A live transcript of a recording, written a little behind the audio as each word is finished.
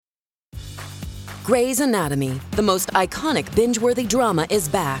Grey's Anatomy, the most iconic binge-worthy drama, is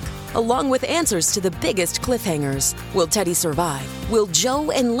back, along with answers to the biggest cliffhangers. Will Teddy survive? Will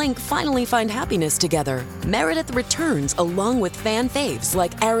Joe and Link finally find happiness together? Meredith returns along with fan faves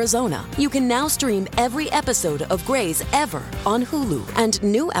like Arizona. You can now stream every episode of Grey's ever on Hulu, and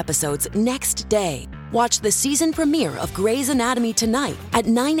new episodes next day. Watch the season premiere of Grey's Anatomy tonight at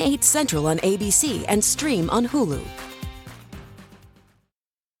 9/8 Central on ABC and stream on Hulu.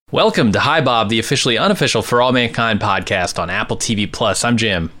 Welcome to Hi Bob, the officially unofficial For All Mankind podcast on Apple TV+. I'm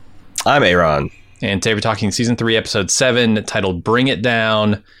Jim. I'm Aaron. And today we're talking Season 3, Episode 7, titled Bring It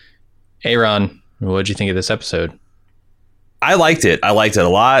Down. Aaron, what did you think of this episode? I liked it. I liked it a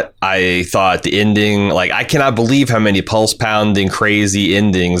lot. I thought the ending, I cannot believe how many pulse-pounding, crazy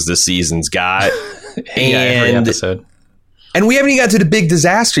endings this season's got. Every episode. And we haven't even got to the big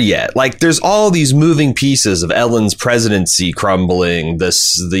disaster yet. There's all these moving pieces of Ellen's presidency crumbling,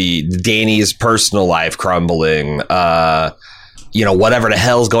 the Danny's personal life crumbling, whatever the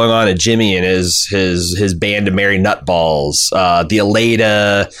hell's going on at Jimmy and his band of merry nutballs, the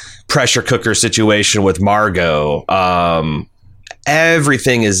Aleda pressure cooker situation with Margot.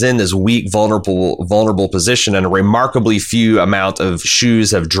 Everything is in this weak, vulnerable position, and a remarkably few amount of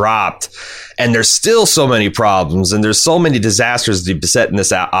shoes have dropped. And there's still so many problems, and there's so many disasters to beset in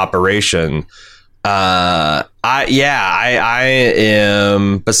this operation. I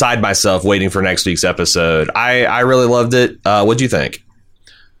am beside myself waiting for next week's episode. I really loved it. What'd you think?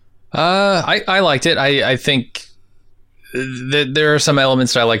 I liked it. I think that there are some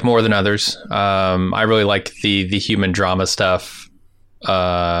elements that I like more than others. I really like the human drama stuff.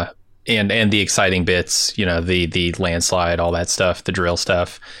 And the exciting bits, the landslide, all that stuff, the drill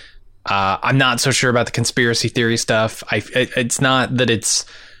stuff. I'm not so sure about the conspiracy theory stuff. It's not that it's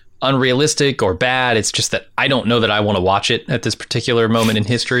unrealistic or bad. It's just that I don't know that I want to watch it at this particular moment in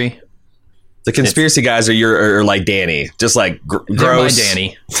history. The conspiracy guys are like Danny, just gross. They're my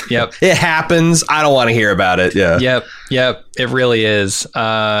Danny. Yep. It happens. I don't want to hear about it. Yeah. Yep. It really is.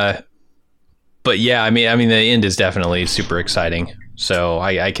 But yeah, I mean, the end is definitely super exciting. So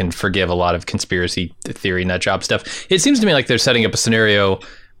I can forgive a lot of conspiracy theory nut job stuff. It seems to me like they're setting up a scenario,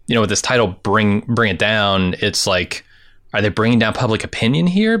 with this title, Bring It Down. It's are they bringing down public opinion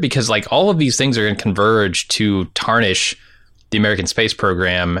here? Because all of these things are going to converge to tarnish the American space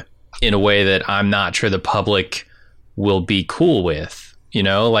program in a way that I'm not sure the public will be cool with.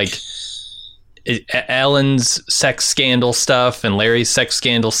 Ellen's sex scandal stuff and Larry's sex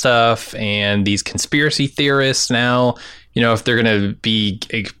scandal stuff and these conspiracy theorists now, if they're going to be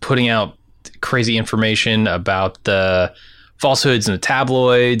putting out crazy information about the falsehoods in the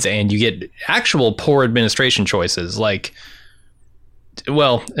tabloids, and you get actual poor administration choices having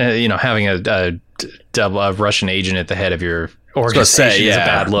a Russian agent at the head of your organization is a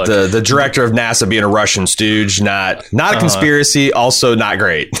bad look. The director of NASA being a Russian stooge, not a conspiracy, also not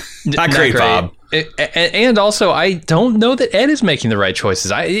great. Not great, Bob. And also, I don't know that Ed is making the right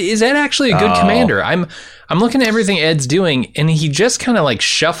choices. Is Ed actually a good commander? I'm looking at everything Ed's doing, and he just kind of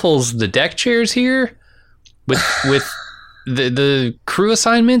shuffles the deck chairs here with the crew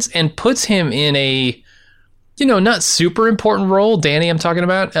assignments and puts him in a not super important role. Danny, I'm talking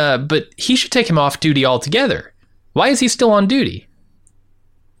about, but he should take him off duty altogether. Why is he still on duty?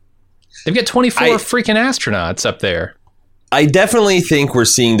 They've got 24 freaking astronauts up there. I definitely think we're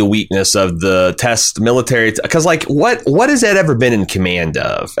seeing the weakness of the test military, because what has Ed ever been in command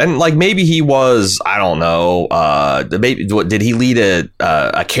of? And maybe he was, I don't know, maybe did he lead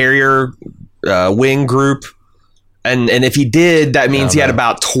a carrier wing group? And if he did, that means he had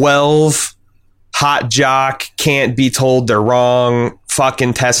about 12 hot jock, can't be told they're wrong,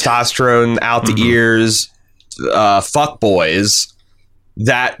 fucking testosterone out the ears, fuck boys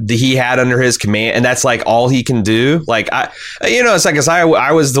that he had under his command, and that's all he can do. I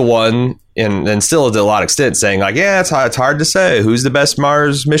was the one, and still to a lot of extent, saying it's hard to say who's the best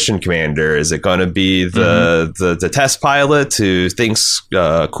Mars mission commander. Is it going to be the test pilot who thinks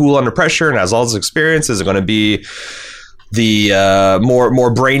cool under pressure and has all this experience? Is it going to be the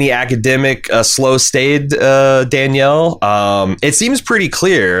more brainy academic, slow-stayed Danielle? It seems pretty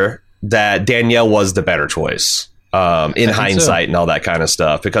clear that Danielle was the better choice. In hindsight and all that kind of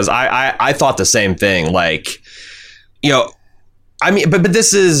stuff, because I thought the same thing. But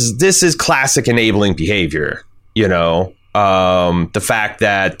this is classic enabling behavior. The fact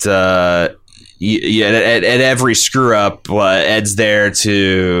that at every screw up, Ed's there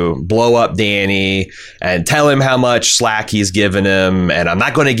to blow up Danny and tell him how much slack he's given him. And I'm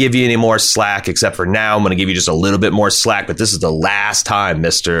not going to give you any more slack, except for now. I'm going to give you just a little bit more slack, but this is the last time,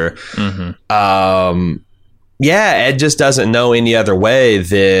 mister. Yeah, Ed just doesn't know any other way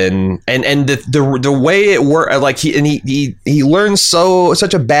than and the way it worked. Like he learns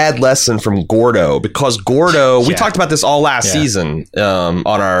such a bad lesson from Gordo, because Gordo. We talked about this all last season on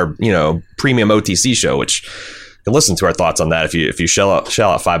our premium OTC show, which you can listen to our thoughts on that if you shell out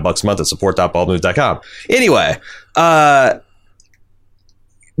 $5 a month at support.baldnews.com. Anyway,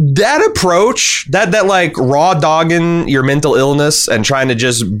 that approach, that like raw dogging your mental illness and trying to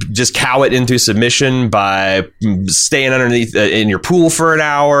just cow it into submission by staying underneath in your pool for an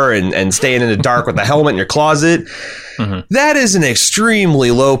hour and staying in the dark with a helmet in your closet, that is an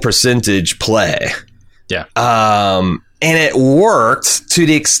extremely low percentage play. Yeah. And it worked to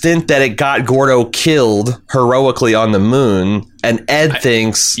the extent that it got Gordo killed heroically on the moon, and Ed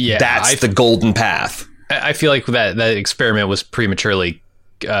thinks that's the golden path. I feel like that experiment was prematurely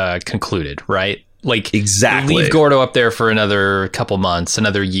concluded, right? Like, exactly. Leave Gordo up there for another couple months,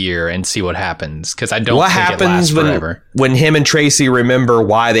 another year, and see what happens. Because I don't what think happens it lasts forever. When him and Tracy remember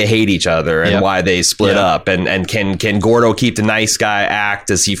why they hate each other and why they split up, and can Gordo keep the nice guy act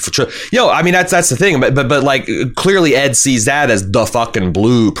as he? I mean that's the thing. But like clearly Ed sees that as the fucking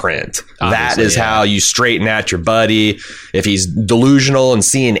blueprint. Obviously, that is how you straighten out your buddy if he's delusional and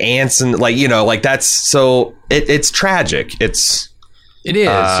seeing ants and like that's so it's tragic. It is,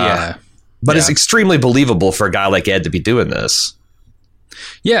 yeah. But it's extremely believable for a guy like Ed to be doing this.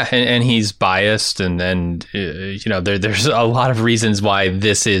 Yeah, and he's biased, and there's a lot of reasons why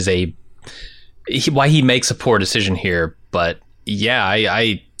this is why he makes a poor decision here. But yeah,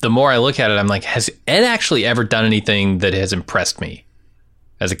 I the more I look at it, I'm like, has Ed actually ever done anything that has impressed me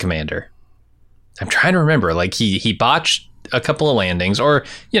as a commander? I'm trying to remember. Like he botched a couple of landings, or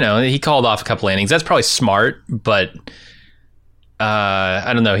he called off a couple landings. That's probably smart, but.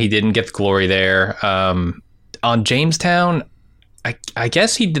 I don't know. He didn't get the glory there. On Jamestown, I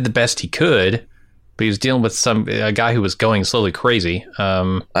guess he did the best he could, but he was dealing with a guy who was going slowly crazy.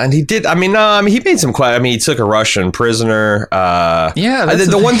 And he did. He made some. He took a Russian prisoner.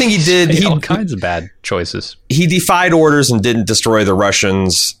 The one thing he did, he all kinds of bad choices. He defied orders and didn't destroy the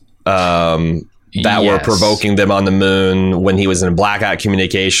Russians. That were provoking them on the moon when he was in blackout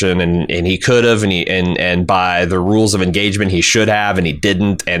communication, and he could have, and by the rules of engagement he should have, and he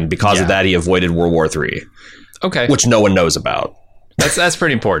didn't, and because of that he avoided World War III. Okay, which no one knows about. That's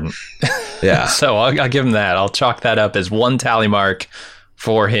pretty important. Yeah. So I'll give him that. I'll chalk that up as one tally mark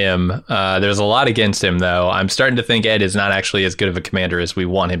for him. There's a lot against him, though. I'm starting to think Ed is not actually as good of a commander as we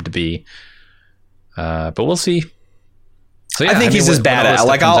want him to be. But we'll see. So, I think he's as bad at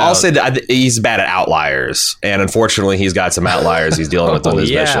I'll say that he's bad at outliers, and unfortunately he's got some outliers he's dealing with on this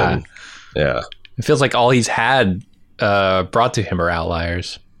mission. Yeah, it feels like all he's had brought to him are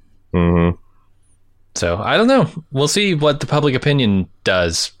outliers. Mm-hmm. So I don't know. We'll see what the public opinion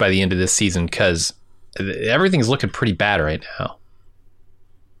does by the end of this season, because everything's looking pretty bad right now.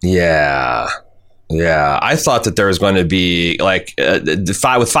 Yeah, I thought that there was going to be with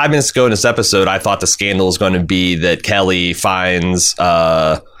 5 minutes to go in this episode, I thought the scandal was going to be that Kelly finds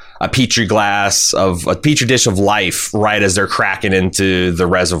a petri dish of life right as they're cracking into the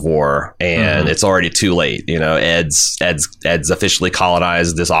reservoir, and it's already too late. Ed's officially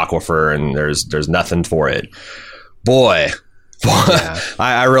colonized this aquifer, and there's nothing for it. Boy,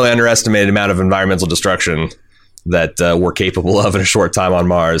 I really underestimated the amount of environmental destruction that we're capable of in a short time on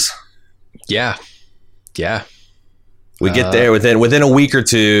Mars. Yeah. We get there within a week or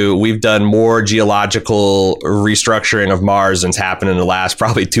two. We've done more geological restructuring of Mars than's happened in the last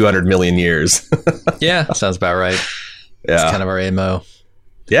probably 200 million years. Yeah, sounds about right. Yeah. It's kind of our MO.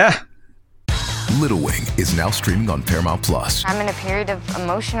 Yeah. Little Wing is now streaming on Paramount Plus. I'm in a period of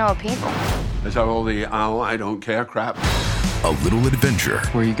emotional upheaval. Is that all the I don't care crap? A little adventure.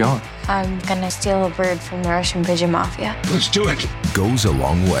 Where are you going? I'm gonna steal a bird from the Russian pigeon mafia. Let's do it. Goes a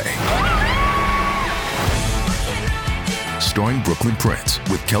long way. Starring Brooklyn Prince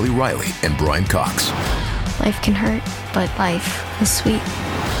with Kelly Riley and Brian Cox. Life can hurt, but life is sweet.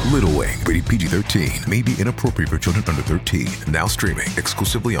 Little Wing, rated PG-13, may be inappropriate for children under 13. Now streaming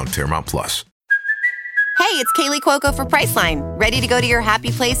exclusively on Paramount Plus. Hey, it's Kaylee Cuoco for Priceline. Ready to go to your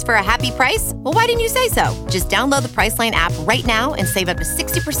happy place for a happy price? Well, why didn't you say so? Just download the Priceline app right now and save up to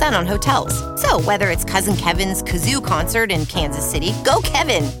 60% on hotels. So whether it's Cousin Kevin's Kazoo Concert in Kansas City, go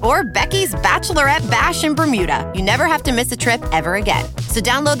Kevin, or Becky's Bachelorette Bash in Bermuda, you never have to miss a trip ever again. So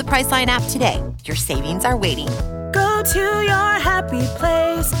download the Priceline app today. Your savings are waiting. Go to your happy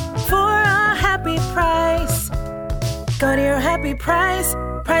place for a happy price. Go to your happy price,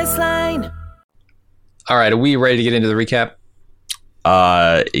 Priceline. All right, are we ready to get into the recap?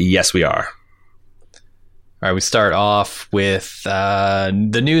 Yes, we are. All right, we start off with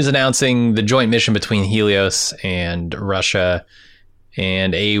the news announcing the joint mission between Helios and Russia,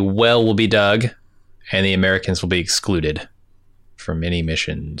 and a well will be dug, and the Americans will be excluded from any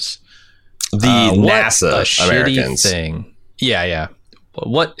missions. The NASA what a Americans. shitty thing. Yeah.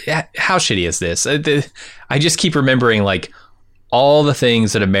 How shitty is this? I just keep remembering like all the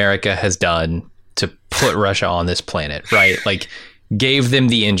things that America has done to put Russia on this planet, right? Like gave them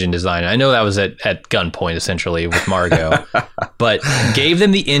the engine design. I know that was at gunpoint essentially with Margot, but gave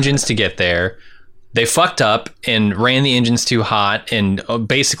them the engines to get there. They fucked up and ran the engines too hot and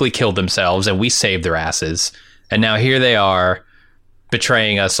basically killed themselves, and we saved their asses. And now here they are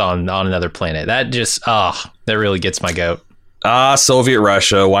betraying us on another planet. That just, that really gets my goat. Soviet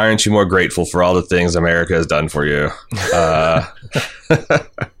Russia, why aren't you more grateful for all the things America has done for you?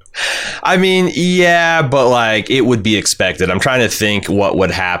 I mean, yeah, but like it would be expected. I'm trying to think what would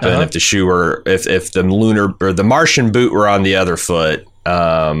happen if the shoe were, if the lunar or the Martian boot were on the other foot.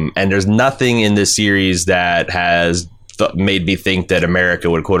 And there's nothing in this series that has made me think that America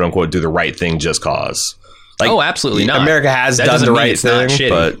would quote unquote do the right thing just cause. Like, absolutely not. America has that done the right thing,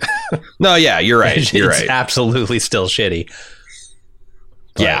 but no, yeah, you're right. It's absolutely still shitty.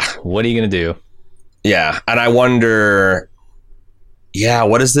 But yeah. What are you going to do? Yeah. And I wonder,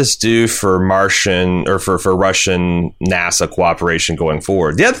 what does this do for Martian or for Russian NASA cooperation going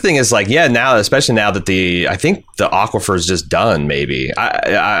forward? The other thing is like, now, especially now that I think the aquifer is just done, maybe.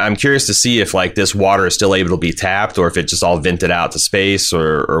 I'm curious to see if like this water is still able to be tapped or if it just all vented out to space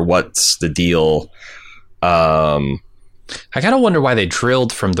or what's the deal. I kind of wonder why they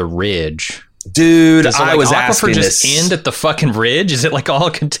drilled from the ridge. Dude, I was asking this. Just end at the fucking ridge? Is it like all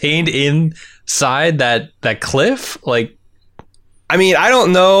contained inside that cliff? Like, I mean, I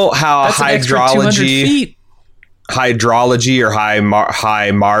don't know how hydrology or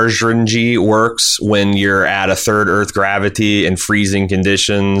high margin works when you're at a third Earth gravity and freezing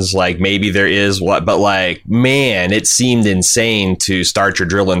conditions. Like maybe there is but like, man, it seemed insane to start your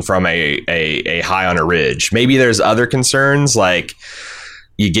drilling from a high on a ridge. Maybe there's other concerns like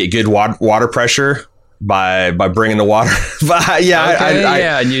you get good water pressure by bringing the water. But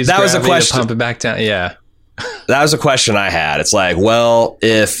and use that was a question. To pump it back down. Yeah. That was a question I had. It's like, well,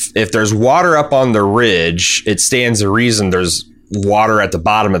 if there's water up on the ridge, it stands to reason there's water at the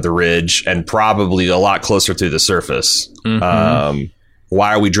bottom of the ridge and probably a lot closer to the surface. Mm-hmm.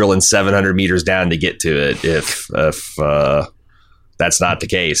 Why are we drilling 700 meters down to get to it if that's not the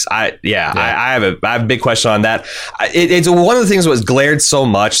case? I have a big question on that. It's one of the things that was glared so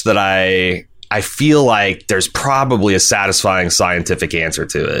much that I feel like there's probably a satisfying scientific answer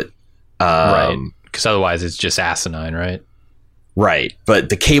to it. Right. Because otherwise it's just asinine, right? Right. But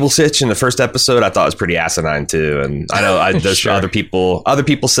the cable stitch in the first episode I thought was pretty asinine too. And I know there's Sure. other people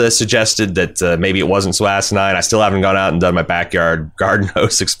suggested that maybe it wasn't so asinine. I still haven't gone out and done my backyard garden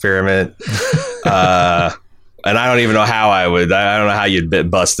hose experiment. And I don't even know how I don't know how you'd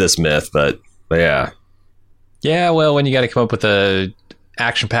bust this myth, but yeah. Yeah, well, when you got to come up with a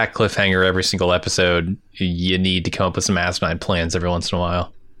action-packed cliffhanger every single episode, you need to come up with some asinine plans every once in a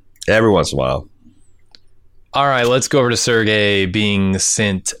while. Every once in a while. All right, let's go over to Sergei being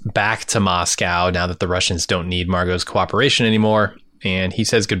sent back to Moscow now that the Russians don't need Margot's cooperation anymore. And he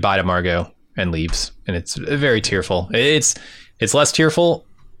says goodbye to Margot and leaves. And it's very tearful. It's less tearful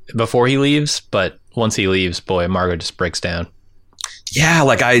before he leaves, but once he leaves, boy, Margot just breaks down. Yeah,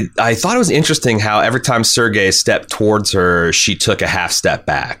 like I thought it was interesting how every time Sergei stepped towards her, she took a half step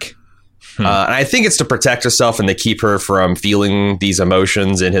back. And I think it's to protect herself and to keep her from feeling these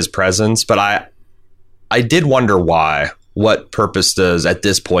emotions in his presence. But I did wonder why. What purpose does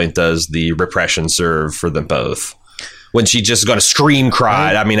the repression serve for them both? When she's just going to scream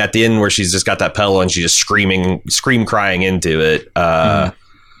cry. I mean, at the end where she's just got that pillow and she's just scream crying into it. I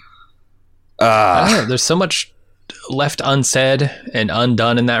don't know. There's so much left unsaid and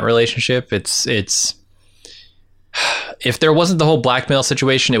undone in that relationship. It's if there wasn't the whole blackmail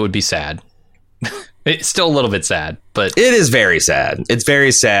situation, it would be sad. It's still a little bit sad, but it is very sad. It's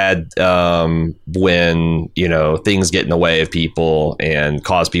very sad when, things get in the way of people and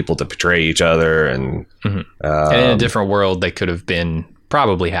cause people to betray each other. And, and in a different world, they could have been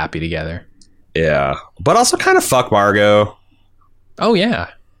probably happy together. Yeah. But also kind of fuck Margot. Oh, yeah.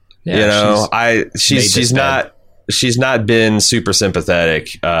 She's not been super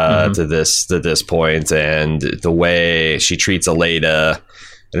sympathetic to this point, and the way she treats Aleda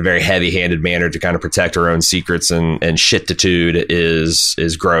in a very heavy-handed manner to kind of protect her own secrets and shititude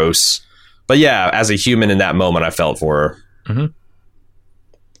is gross. But yeah, as a human in that moment, I felt for her. Mm-hmm.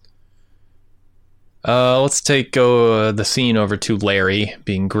 Let's take the scene over to Larry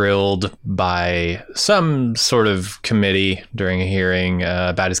being grilled by some sort of committee during a hearing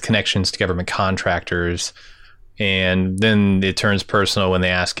about his connections to government contractors. And then it turns personal when they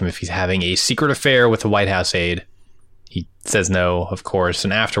ask him if he's having a secret affair with a White House aide. He says no, of course.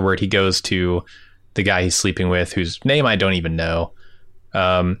 And afterward, he goes to the guy he's sleeping with, whose name I don't even know.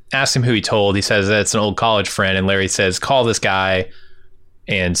 Asks him who he told. He says that's an old college friend. And Larry says, call this guy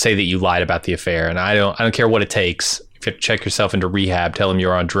and say that you lied about the affair. And I don't care what it takes. If you have to check yourself into rehab, tell him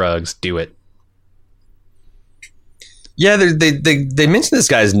you're on drugs, do it. Yeah, they mentioned this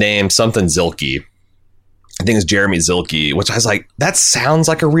guy's name, something Zilke. I think it's Jeremy Zilke, which I was like, that sounds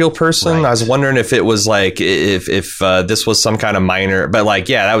like a real person. Right. I was wondering if it was like, if this was some kind of minor, but like,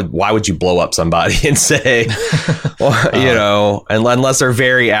 yeah, why would you blow up somebody and say, well, you know, unless they're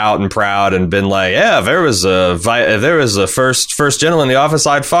very out and proud and been like, yeah, if there was a first gentleman in the office,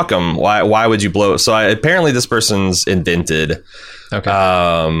 I'd fuck him. Why would you blow? So apparently this person's invented. Okay.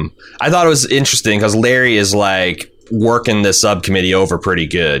 I thought it was interesting because Larry is like working this subcommittee over pretty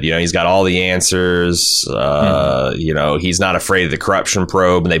good. You know, he's got all the answers. You know, he's not afraid of the corruption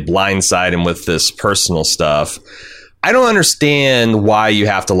probe, and they blindside him with this personal stuff. I don't understand why you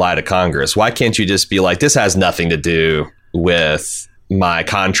have to lie to Congress. Why can't you just be like, this has nothing to do with my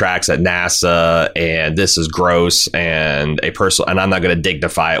contracts at NASA, and this is gross and I'm not going to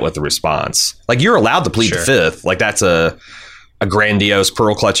dignify it with a response. Like, you're allowed to plead the fifth. Like, that's a grandiose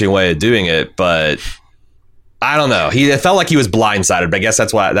pearl clutching way of doing it, but I don't know. It felt like he was blindsided, but I guess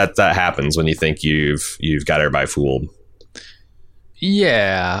that's why that happens when you think you've got everybody fooled.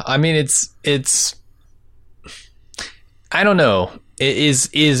 Yeah, I mean, it's I don't know. It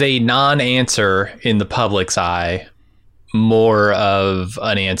is a non-answer in the public's eye more of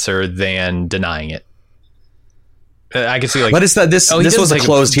an answer than denying it. I can see, like, but it's that this was a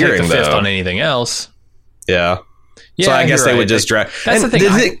closed hearing, though. On anything else, yeah. Yeah, so I guess they would just drag. That's the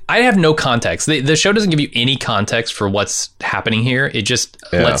thing. I have no context. The show doesn't give you any context for what's happening here. It just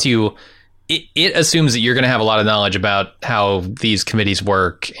lets you. It assumes that you're going to have a lot of knowledge about how these committees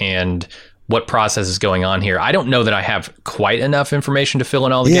work and what process is going on here. I don't know that I have quite enough information to fill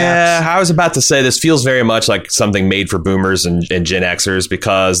in all the gaps. Yeah, I was about to say this feels very much like something made for boomers and Gen Xers,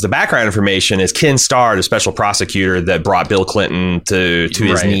 because the background information is Ken Starr, the special prosecutor that brought Bill Clinton to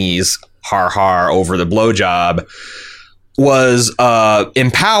his knees, over the blowjob, was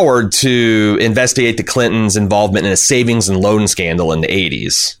empowered to investigate the Clintons' involvement in a savings and loan scandal in the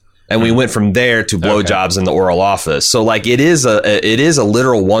 80s. And we went from there to blowjobs in the Oral Office. So, like, it is a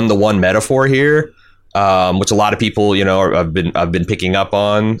literal one-to-one metaphor here, which a lot of people, you know, I've been picking up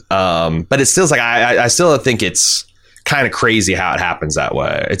on. But it still is like, I still think it's kind of crazy how it happens that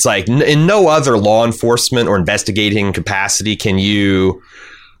way. It's like in no other law enforcement or investigating capacity can you,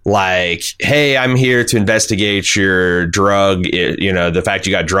 like, hey, I'm here to investigate your drug, you know, the fact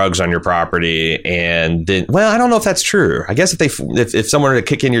you got drugs on your property. And then, well, I don't know if that's true. I guess if someone were to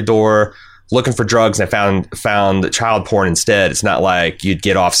kick in your door looking for drugs and found child porn instead, it's not like you'd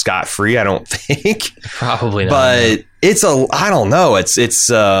get off scot-free, I don't think. Probably not. But I don't know. It's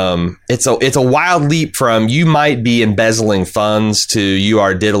a wild leap from you might be embezzling funds to you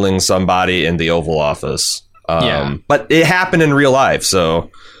are diddling somebody in the Oval Office. But it happened in real life, so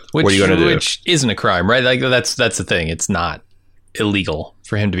what are you going to do? Which isn't a crime, right? Like, that's the thing. It's not illegal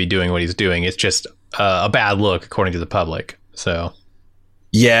for him to be doing what he's doing. It's just a bad look according to the public. So,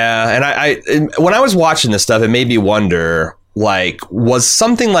 yeah, and I when I was watching this stuff, it made me wonder, like, was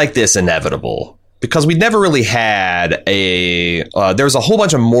something like this inevitable? Because we never really had there was a whole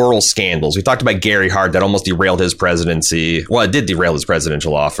bunch of moral scandals. We talked about Gary Hart that almost derailed his presidency. Well, it did derail his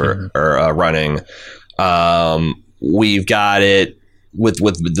presidential offer or running. We've got it with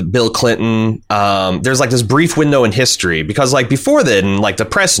the Bill Clinton. There's like this brief window in history because, like, before then, like, the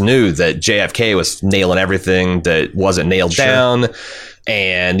press knew that JFK was nailing everything that wasn't nailed down.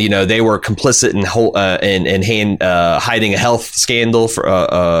 And, you know, they were complicit in hiding a health scandal for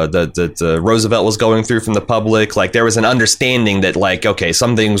that Roosevelt was going through from the public. Like, there was an understanding that, like, okay,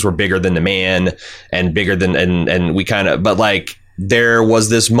 some things were bigger than the man and bigger than and we kind of, but, like, there was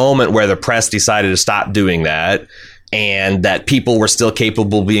this moment where the press decided to stop doing that, and that people were still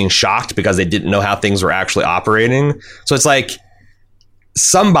capable of being shocked because they didn't know how things were actually operating. So it's like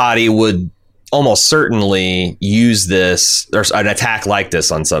somebody would almost certainly use this or an attack like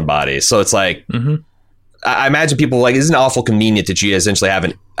this on somebody. So it's like, I imagine people like, isn't it awful convenient that you essentially have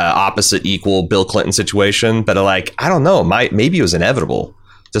an opposite equal Bill Clinton situation? But, like, I don't know, maybe it was inevitable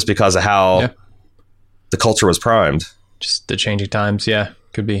just because of how the culture was primed. Just the changing times. Yeah,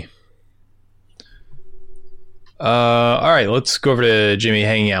 could be. All right, let's go over to Jimmy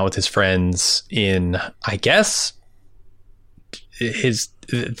hanging out with his friends in, I guess,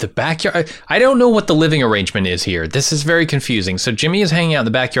 the backyard. I don't know what the living arrangement is here. This is very confusing. So Jimmy is hanging out in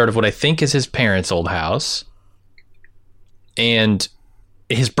the backyard of what I think is his parents' old house. And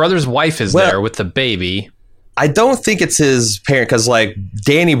his brother's wife is there with the baby. I don't think it's his parent because, like,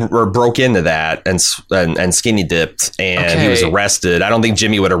 Danny broke into that and skinny dipped, and he was arrested. I don't think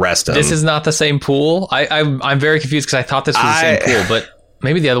Jimmy would arrest him. This is not the same pool. I'm very confused because I thought this was the same pool, but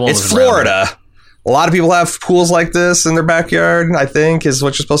maybe the other one was It's Florida. Around. A lot of people have pools like this in their backyard, I think, is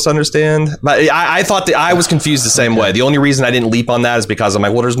what you're supposed to understand. But I thought that I was confused the same way. The only reason I didn't leap on that is because I'm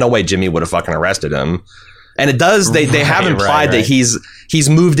like, well, there's no way Jimmy would have fucking arrested him. And it does. They have implied that he's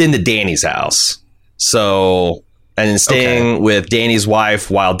moved into Danny's house. So, and staying with Danny's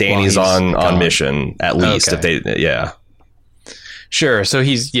wife while Danny's on mission, at least. If they, Sure. So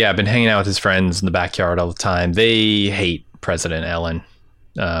he's been hanging out with his friends in the backyard all the time. They hate President Ellen.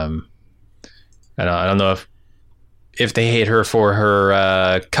 I don't know if they hate her for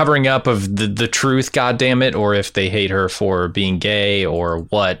her covering up of the truth, goddammit, or if they hate her for being gay or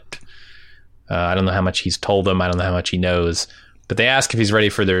what. I don't know how much he's told them. I don't know how much he knows. But they ask if he's ready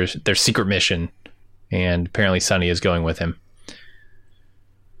for their secret mission. And apparently Sonny is going with him.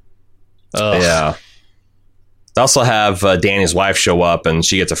 Ugh. Yeah. They also have Danny's wife show up, and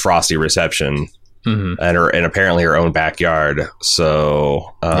she gets a frosty reception, and apparently her own backyard.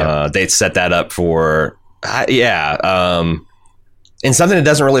 So they set that up for and something that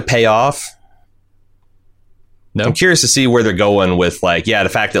doesn't really pay off. No. I'm curious to see where they're going with, like, the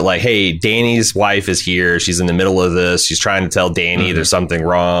fact that, like, hey, Danny's wife is here. She's in the middle of this. She's trying to tell Danny there's something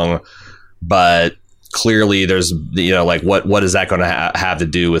wrong, but clearly there's, like, what is that going to have to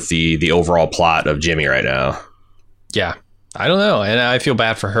do with the overall plot of Jimmy right now? Yeah, I don't know. And I feel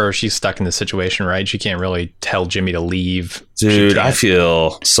bad for her. She's stuck in this situation, right? She can't really tell Jimmy to leave. Dude, I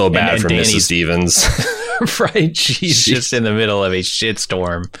feel so bad for Mrs. Stevens. Right? She's just in the middle of a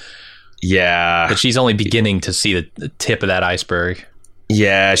shitstorm. Yeah. But she's only beginning to see the tip of that iceberg.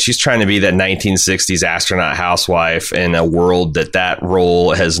 Yeah, she's trying to be that 1960s astronaut housewife in a world that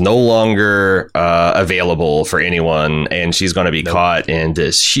role has no longer available for anyone, and she's going to be caught in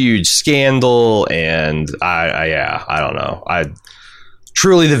this huge scandal. And I don't know. I'm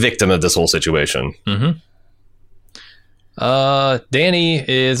truly the victim of this whole situation. Danny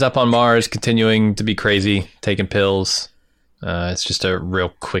is up on Mars, continuing to be crazy, taking pills. It's just a real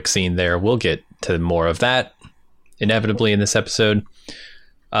quick scene there. We'll get to more of that inevitably in this episode.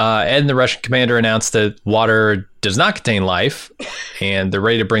 Ed and the Russian commander announced that water does not contain life, and they're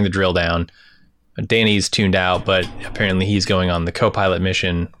ready to bring the drill down. Danny's tuned out, but apparently he's going on the co-pilot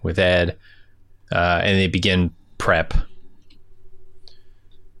mission with Ed, and they begin prep.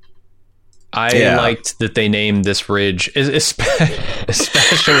 I liked that they named this ridge,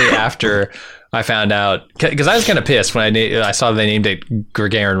 especially after I found out, because I was kind of pissed when I saw they named it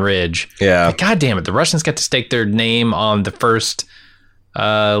Gagarin Ridge. Yeah. Like, God damn it. The Russians got to stake their name on the first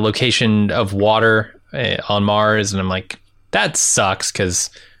location of water on Mars. And I'm like, that sucks, because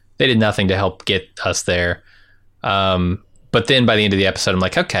they did nothing to help get us there. But then by the end of the episode, I'm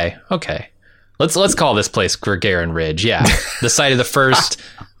like, okay. Let's call this place Gagarin Ridge. Yeah. The site of the first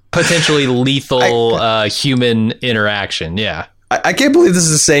potentially lethal human interaction. Yeah. I can't believe this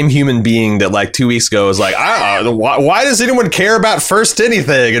is the same human being that, like, 2 weeks ago was like, why does anyone care about first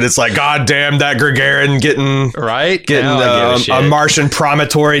anything? And it's like, God damn, that Gagarin getting a Martian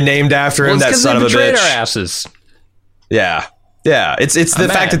promontory named after him. That son of a bitch. Our asses. Yeah. It's the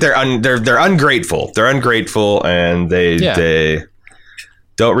fact that they're ungrateful. They're ungrateful, and they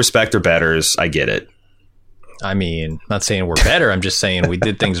don't respect their betters. I get it. I mean, not saying we're better. I'm just saying we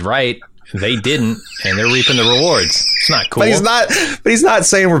did things right. They didn't, and they're reaping the rewards. It's not cool. But he's not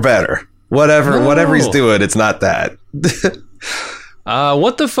saying we're better. Whatever he's doing, it's not that.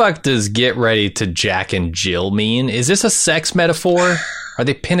 What the fuck does get ready to Jack and Jill mean? Is this a sex metaphor? Are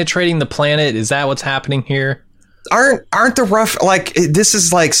they penetrating the planet? Is that what's happening here? Aren't the rough, like, this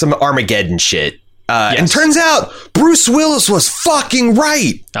is like some Armageddon shit. And turns out Bruce Willis was fucking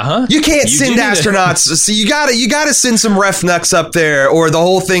right. You can't send astronauts. So you gotta send some ref nucks up there, or the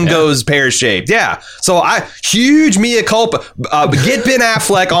whole thing goes pear shaped. Yeah. So huge mea culpa. Get Ben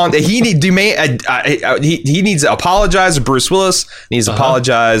Affleck on. He needs to apologize to Bruce Willis. He needs to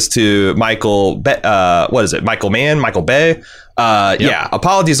apologize to Michael. Michael Mann? Michael Bay. Yeah.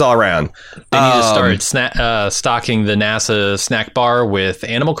 Apologies all around. They need to start stocking the NASA snack bar with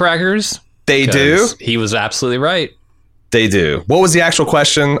animal crackers. They do. He was absolutely right. They do. What was the actual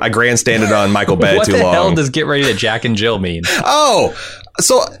question? I grandstanded on Michael Bay too long. What the hell does get ready to Jack and Jill mean? Oh,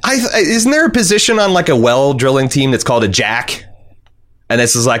 So isn't there a position on like a well drilling team that's called a jack? And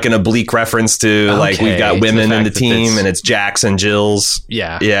this is like an oblique reference to like we've got women in the team and it's Jacks and Jills.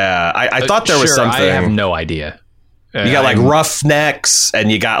 Yeah. Yeah. I thought there was something. I have no idea. You got like roughnecks and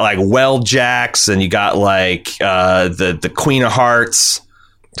you got like well jacks and you got like the Queen of Hearts.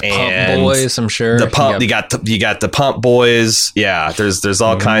 Pump boys, I'm sure. The pump, you got the pump boys. Yeah, there's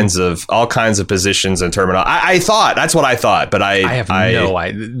all kinds of positions and terminal. I thought that's what I thought, but I have no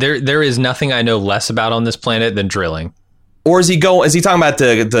idea. There is nothing I know less about on this planet than drilling. Or is he talking about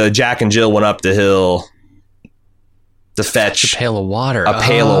the Jack and Jill went up the hill to fetch a pail of water? A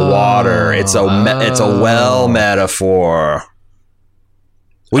pail of water. It's a well metaphor.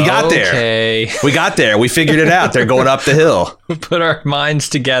 We got there. We got there. We figured it out. They're going up the hill. Put our minds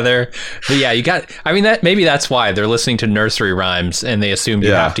together. But yeah, maybe that's why they're listening to nursery rhymes and they assume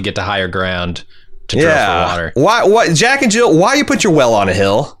you have to get to higher ground to drill for water. Why, Jack and Jill? Why you put your well on a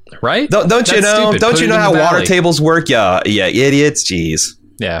hill? Right? Don't you know? Stupid. Don't you know how water tables work? Yeah, idiots. Jeez.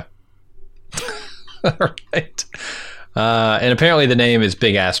 Yeah. Right. And apparently the name is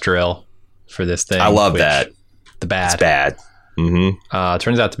Big Ass Drill for this thing. I love that. The bad. It's bad. Mm-hmm.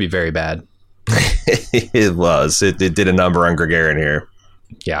 Turns out to be very bad. It was. It did a number on Gagarin here.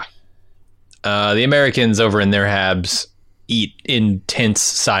 Yeah. The Americans over in their habs eat in tense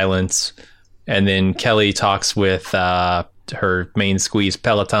silence, and then Kelly talks with her main squeeze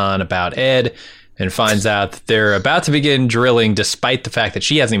Peloton about Ed and finds out that they're about to begin drilling despite the fact that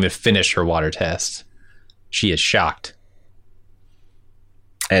she hasn't even finished her water test. She is shocked.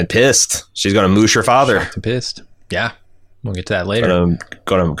 And pissed. She's going to moosh her father. Shocked and pissed. Yeah. We'll get to that later.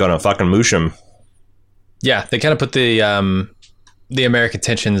 Gonna fucking moosh him. Yeah, they kind of put the American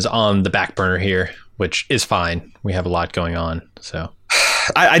tensions on the back burner here, which is fine. We have a lot going on, so...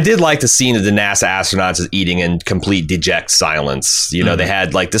 I did like the scene of the NASA astronauts eating in complete deject silence. You know, they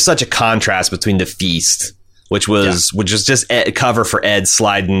had like there's such a contrast between the feast, which was just cover for Ed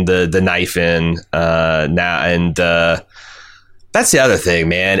sliding the knife in now, and that's the other thing,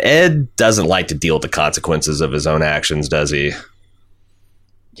 man. Ed doesn't like to deal with the consequences of his own actions, does he?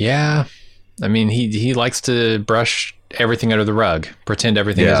 Yeah, I mean he likes to brush everything under the rug, pretend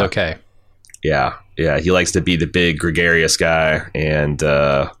everything is okay. Yeah. Yeah, he likes to be the big gregarious guy, and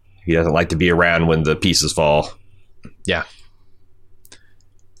he doesn't like to be around when the pieces fall. Yeah. All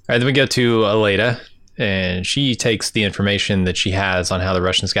right, then we go to Aleda, and she takes the information that she has on how the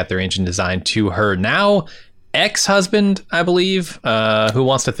Russians got their engine designed to her now ex-husband, I believe, who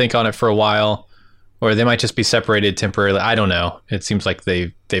wants to think on it for a while, or they might just be separated temporarily. I don't know. It seems like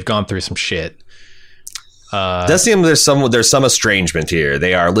they've gone through some shit. Does seem there's some estrangement here.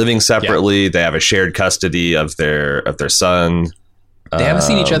 They are living separately. They have a shared custody of their son. They haven't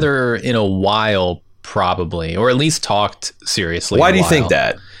seen each other in a while, probably, or at least talked seriously. Why do you think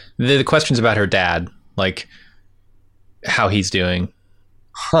that? The questions about her dad, like how he's doing.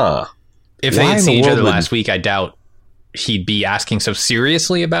 Huh. If they had seen each other last week, I doubt he'd be asking so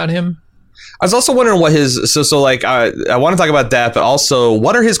seriously about him. I was also wondering what his I want to talk about that, but also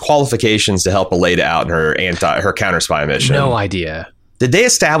what are his qualifications to help Aleda out in her counter spy mission? No idea. Did they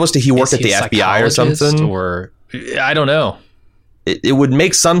establish that he worked at the FBI or something? Or I don't know. It would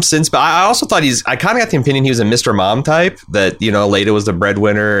make some sense, but I also thought I kind of got the opinion he was a Mr. Mom type, that Aleda was the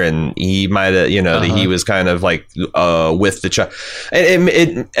breadwinner and he might have that he was kind of like with the child.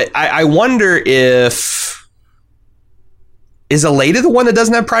 I wonder if. Is Aleda the one that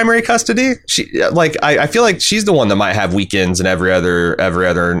doesn't have primary custody? I feel like she's the one that might have weekends and every other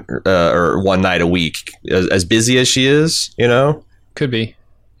or one night a week, as busy as she is. Could be,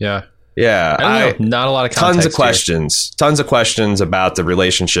 yeah. Yeah, I don't know. Not a lot of context. Tons of questions about the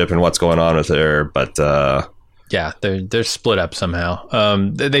relationship and what's going on with her, but yeah, they're split up somehow.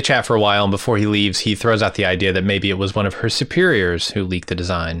 They chat for a while, and before he leaves, he throws out the idea that maybe it was one of her superiors who leaked the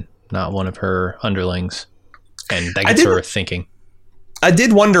design, not one of her underlings. And that gets her thinking. I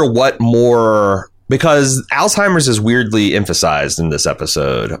did wonder what more, because Alzheimer's is weirdly emphasized in this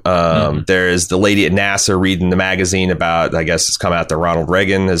episode. There is the lady at NASA reading the magazine about, I guess it's come out that Ronald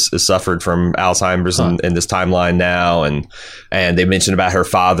Reagan has suffered from Alzheimer's in this timeline now. And they mentioned about her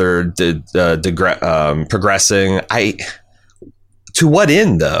father progressing. To what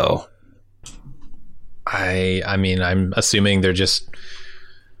end, though? I mean, I'm assuming they're just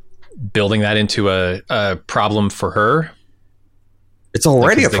building that into a problem for her. It's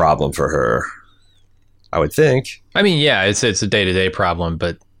already a problem for her, I would think. I mean, yeah, it's a day-to-day problem,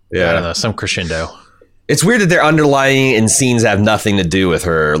 but I don't know, some crescendo. It's weird that their underlying in scenes have nothing to do with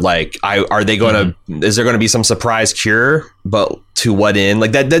her. Like, are they going to? Is there going to be some surprise cure? But to what end?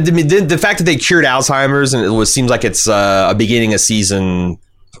 Like that. The fact that they cured Alzheimer's and seems like it's a beginning of season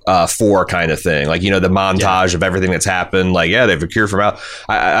 4 kind of thing. Like, the montage of everything that's happened. Like, yeah, they have a cure from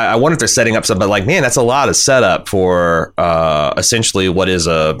I wonder if they're setting up something. But like, man, that's a lot of setup for essentially what is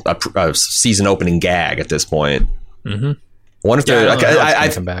a season opening gag at this point. Mm-hmm. I wonder if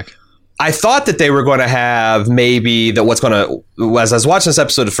they're come back. I thought that they were going to have maybe that as I was watching this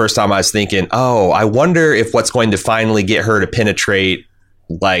episode the first time, I was thinking, oh, I wonder if what's going to finally get her to penetrate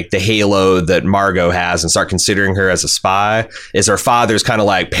like the halo that Margot has and start considering her as a spy is her father's kind of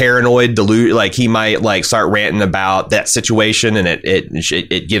like paranoid, like he might like start ranting about that situation. And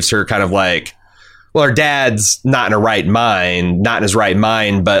it gives her kind of like, well, her dad's not in his right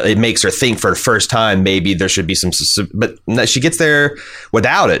mind, but it makes her think for the first time, maybe there should be but she gets there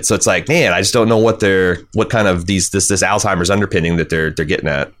without it. So it's like, man, I just don't know what kind of this Alzheimer's underpinning that they're getting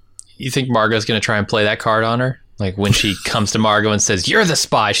at. You think Margot's going to try and play that card on her? Like when she comes to Margot and says, "You're the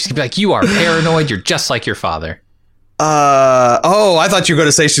spy," she's going to be like, "You are paranoid. You're just like your father." I thought you were going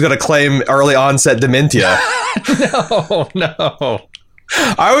to say she's going to claim early onset dementia. No.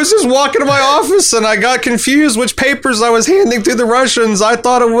 I was just walking to my office and I got confused which papers I was handing to the Russians. I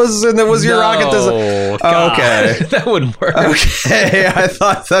thought it was your rocket. Okay. That wouldn't work. Okay. I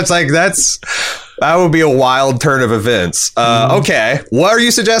thought that would be a wild turn of events. Okay. What are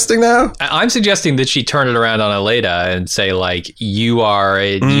you suggesting now? I'm suggesting that she turn it around on Aleida and say like, you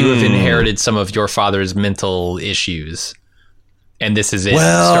have inherited some of your father's mental issues. And this is it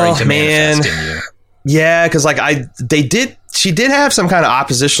starting to manifest in you. Yeah, because like she did have some kind of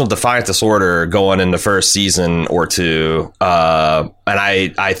oppositional defiant disorder going in the first season or two, and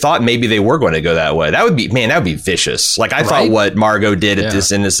I thought maybe they were going to go that way. That would be vicious. Like I thought what Margot did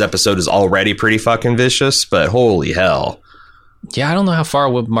in this episode is already pretty fucking vicious, but holy hell. Yeah, I don't know how far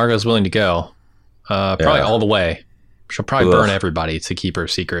Margot's willing to go. Probably all the way. She'll probably burn everybody to keep her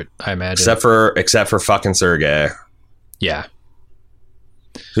secret, I imagine. Except for fucking Sergei. Yeah.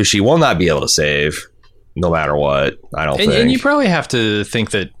 Who she will not be able to save. No matter what, I don't think. And you probably have to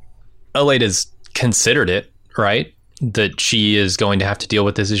think that Aleida's considered it, right? That she is going to have to deal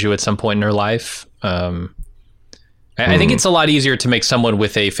with this issue at some point in her life. I think it's a lot easier to make someone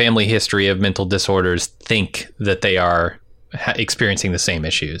with a family history of mental disorders think that they are experiencing the same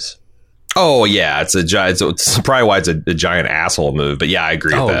issues. Oh, yeah. It's probably why it's a giant asshole move. But yeah, I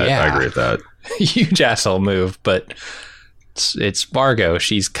agree with that. Yeah. I agree with that. Huge asshole move, but... It's Margot.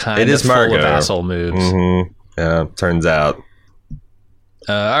 She's kind of full of asshole moves. Mm-hmm. Yeah, turns out.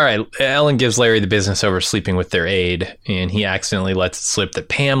 All right. Ellen gives Larry the business over sleeping with their aide, and he accidentally lets it slip that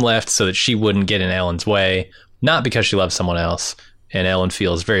Pam left so that she wouldn't get in Ellen's way, not because she loves someone else, and Ellen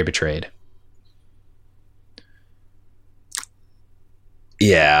feels very betrayed.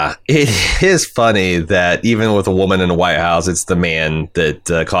 Yeah, it is funny that even with a woman in the White House, it's the man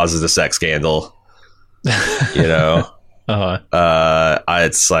that causes the sex scandal. You know?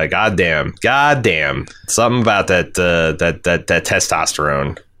 It's like goddamn, something about that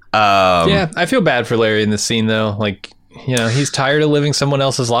testosterone. Yeah, I feel bad for Larry in this scene though. Like, you know, he's tired of living someone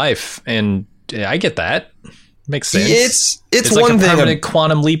else's life, and I get that. Makes sense. It's like one thing, a permanent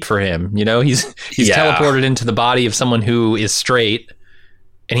quantum leap for him. You know, he's teleported into the body of someone who is straight,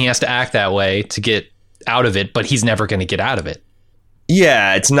 and he has to act that way to get out of it, but he's never going to get out of it.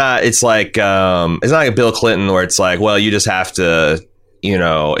 Yeah, it's not like Bill Clinton where it's like, well, you just have to, you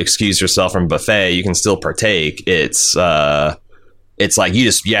know, excuse yourself from buffet. You can still partake. It's like you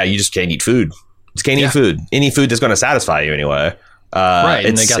just can't eat food. Just can't eat food. Any food that's going to satisfy you anyway. Right.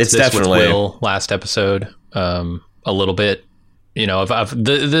 And they got this definitely with Will last episode a little bit, you know, of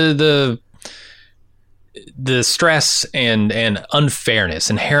the stress and inherent unfairness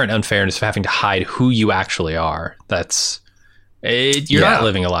of having to hide who you actually are. You're not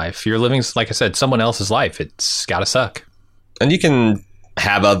living a life. You're living, like I said, someone else's life. It's gotta suck. And you can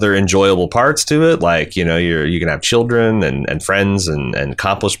have other enjoyable parts to it, like, you know, you can have children and friends and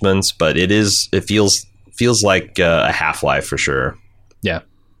accomplishments, but it feels like a half-life for sure. Yeah.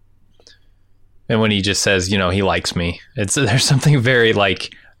 And when he just says, you know, he likes me, there's something very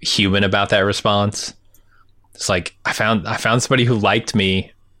like human about that response. It's like I found somebody who liked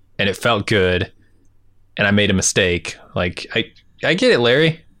me, and it felt good. And I made a mistake. Like, I get it,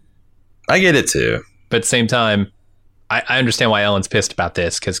 Larry. I get it, too. But at the same time, I understand why Ellen's pissed about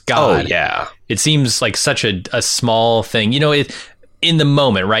this. Because, God, it seems like such a small thing. You know, in the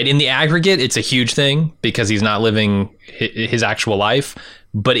moment, right? In the aggregate, it's a huge thing because he's not living his actual life.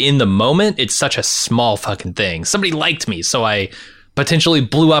 But in the moment, it's such a small fucking thing. Somebody liked me, so I potentially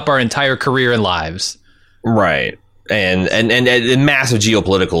blew up our entire career and lives. Right. And massive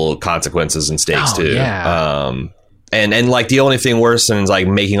geopolitical consequences and stakes too. Yeah. And like the only thing worse than like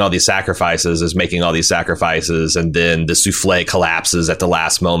making all these sacrifices is making all these sacrifices and then the souffle collapses at the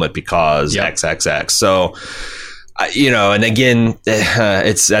last moment because XXX. So, and again,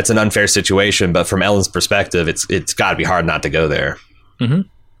 that's an unfair situation. But from Ellen's perspective, it's got to be hard not to go there. Mm-hmm.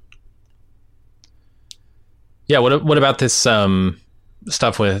 Yeah. What about this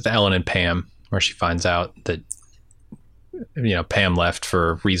stuff with Ellen and Pam, where she finds out that Pam left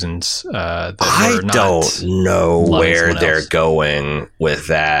for reasons that I were not don't know where they're going with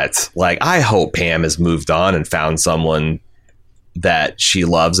that. Like, I hope Pam has moved on and found someone that she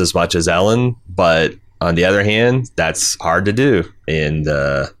loves as much as Ellen. But on the other hand, that's hard to do in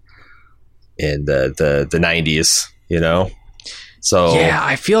the 90s, So yeah,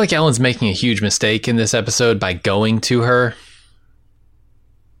 I feel like Ellen's making a huge mistake in this episode by going to her.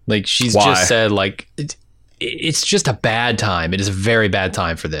 Like, she's just said, like, it's just a bad time. It is a very bad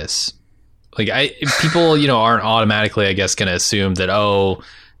time for this. Like, people, aren't automatically, I guess, going to assume that,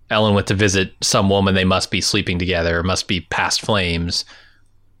 Ellen went to visit some woman, they must be sleeping together, must be past flames.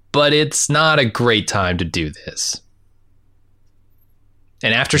 But it's not a great time to do this.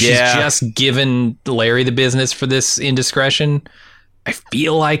 And after she's just given Larry the business for this indiscretion, I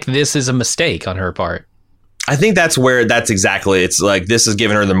feel like this is a mistake on her part. I think that's exactly, it's like this is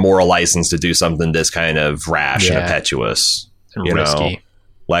giving her the moral license to do something this kind of rash and impetuous. And risky.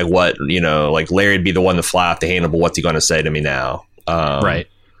 Like what, like Larry'd be the one to fly off the handle, but what's he going to say to me now? Right.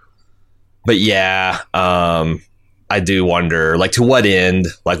 But yeah, I do wonder, like, to what end?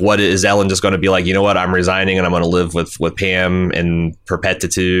 Like, what is Ellen just going to be like? You know what? I'm resigning and I'm going to live with Pam in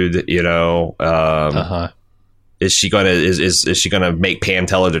perpetuity. Is she going to is she going to make Pam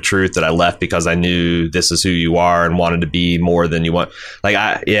tell her the truth that I left because I knew this is who you are and wanted to be more than you want? Like,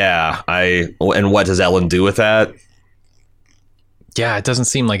 and what does Ellen do with that? Yeah, it doesn't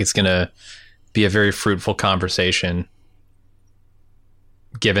seem like it's going to be a very fruitful conversation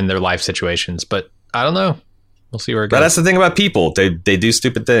given their life situations, but I don't know. We'll see where it goes. But that's the thing about people. They do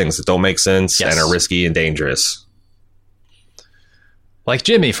stupid things that don't make sense and are risky and dangerous. Like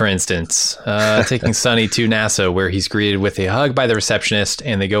Jimmy, for instance, taking Sonny to NASA, where he's greeted with a hug by the receptionist,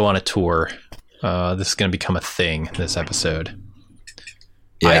 and they go on a tour. This is going to become a thing this episode.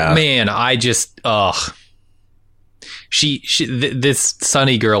 Yeah. This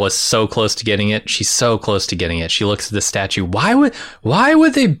Sonny girl is so close to getting it. She's so close to getting it. She looks at the statue. Why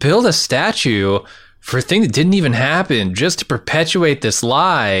would they build a statue for a thing that didn't even happen just to perpetuate this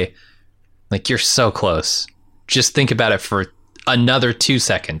lie? Like, you're so close. Just think about it for another 2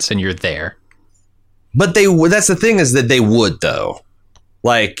 seconds and you're there. But that's the thing, is that they would, though.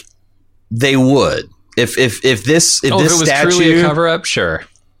 Like, they would. If this it was statue, truly a cover up, sure.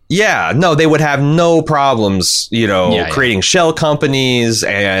 Yeah, no, they would have no problems, creating shell companies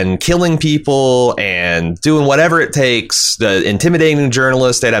and killing people and doing whatever it takes. The intimidating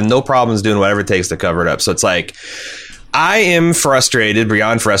journalists, they'd have no problems doing whatever it takes to cover it up. So it's like, I am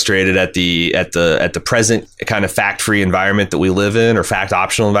beyond frustrated at the present kind of fact-free environment that we live in, or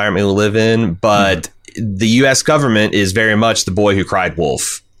fact-optional environment we live in. But the U.S. government is very much the boy who cried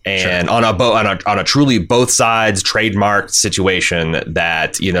wolf. And on a truly both sides trademarked situation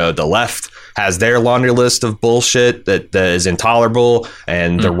that, the left has their laundry list of bullshit that is intolerable,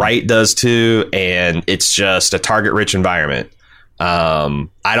 and the right does too. And it's just a target rich environment.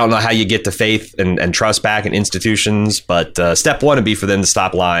 I don't know how you get the faith and trust back in institutions, but step one would be for them to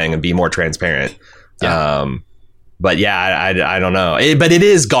stop lying and be more transparent. Yeah. But yeah, I don't know. But it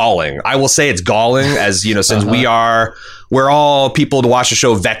is galling. I will say it's galling, as since we're all people to watch the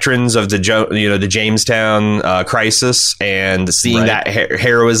show, veterans of the Jamestown crisis, and seeing that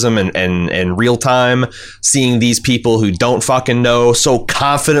heroism and real time, seeing these people who don't fucking know so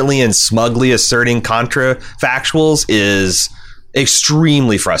confidently and smugly asserting contrafactuals is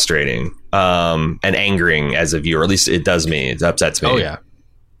extremely frustrating and angering as a viewer. At least it does me. It upsets me. Oh yeah.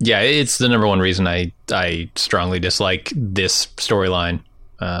 Yeah, it's the number one reason I strongly dislike this storyline,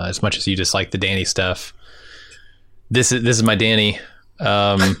 as much as you dislike the Danny stuff. This is my Danny.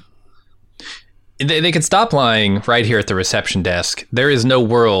 They could stop lying right here at the reception desk. There is no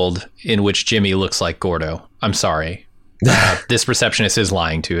world in which Jimmy looks like Gordo. I'm sorry. This receptionist is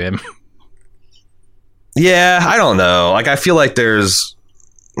lying to him. Yeah, I don't know. Like, I feel like there's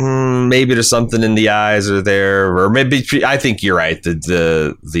maybe there's something in the eyes or maybe I think you're right.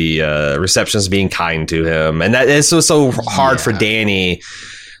 The receptionist being kind to him, and that is so hard for Danny.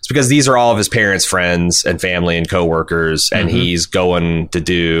 It's because these are all of his parents' friends and family and coworkers, and he's going to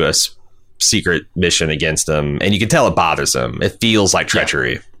do a secret mission against them, and you can tell it bothers him. It feels like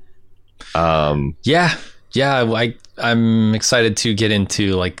treachery. Yeah, Yeah, I'm excited to get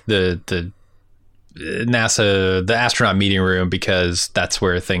into like the NASA, the astronaut meeting room, because that's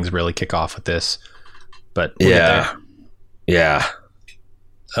where things really kick off with this. But we'll get there.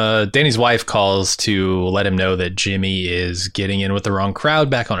 Danny's wife calls to let him know that Jimmy is getting in with the wrong crowd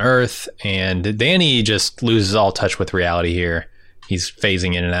back on Earth, and Danny just loses all touch with reality here. He's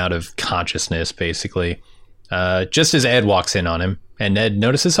phasing in and out of consciousness, basically. Just as Ed walks in on him, and Ed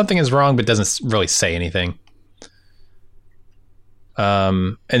notices something is wrong, but doesn't really say anything.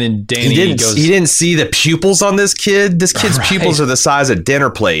 And then Danny He didn't see the pupils on this kid. This kid's pupils are the size of dinner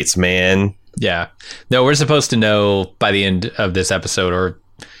plates, man. Yeah. No, we're supposed to know by the end of this episode, or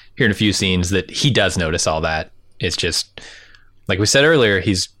here in a few scenes, that he does notice all that. It's just, like we said earlier,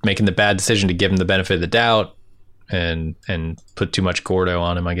 he's making the bad decision to give him the benefit of the doubt and put too much Gordo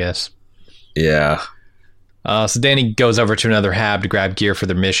on him, I guess. Yeah. So Danny goes over to another hab to grab gear for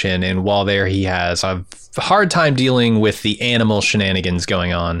their mission, and while there, he has a hard time dealing with the animal shenanigans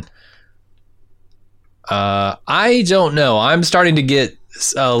going on. I don't know. I'm starting to get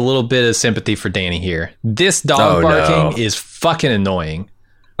a little bit of sympathy for Danny here. This dog barking is fucking annoying.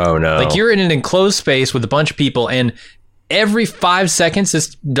 Oh, no. Like, you're in an enclosed space with a bunch of people, and every 5 seconds,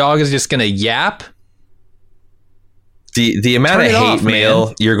 this dog is just going to yap. The amount of hate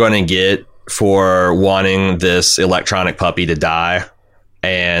mail you're going to get for wanting this electronic puppy to die,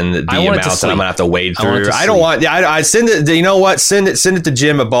 and the amount that I'm going to have to wade through. I don't want... Yeah, I send it... You know what? Send it to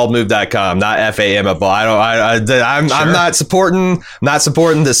Jim at baldmove.com, not FAM at bald. I'm not supporting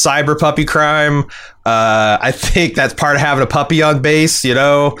the cyber puppy crime. I think that's part of having a puppy on base, you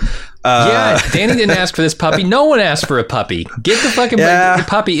know? Yeah, Danny didn't ask for this puppy. No one asked for a puppy. Get the fucking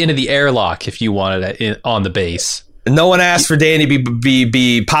puppy into the airlock if you wanted it on the base. No one asked for Danny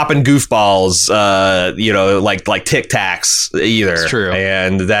be popping goofballs, like Tic Tacs either. It's true,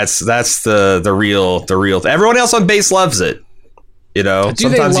 and that's the real. Everyone else on base loves it. You know,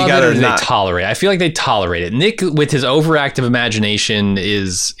 sometimes you gotta not tolerate. I feel like they tolerate it. Nick, with his overactive imagination,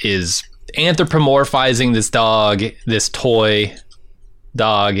 is anthropomorphizing this dog, this toy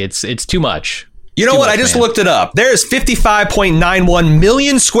dog. It's too much. You know what? I just looked it up. There's 55.91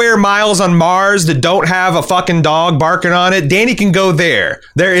 million square miles on Mars that don't have a fucking dog barking on it. Danny can go there.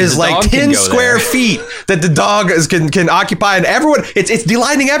 There is like 10 square feet that the dog can occupy, and everyone, it's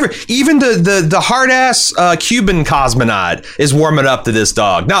delighting even the hard ass Cuban cosmonaut is warming up to this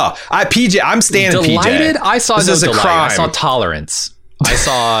dog. No, I'm standing delighted. PJ. I saw this no is a delight. crime. I saw tolerance. I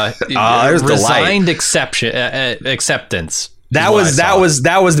saw resigned acceptance. That was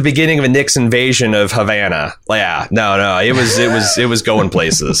the beginning of a Nick's invasion of Havana. Yeah, no, it was going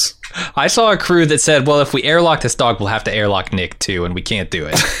places. I saw a crew that said, "Well, if we airlock this dog, we'll have to airlock Nick too, and we can't do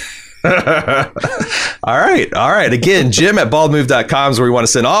it." All right. Again, Jim at baldmove.com is where we want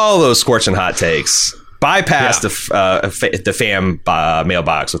to send all those scorching hot takes. Bypass the fam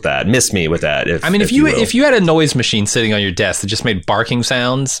mailbox with that. Miss me with that. If you had a noise machine sitting on your desk that just made barking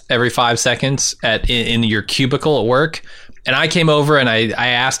sounds every 5 seconds in your cubicle at work, and I came over and I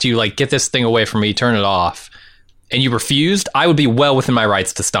asked you, like, get this thing away from me, turn it off, and you refused, I would be well within my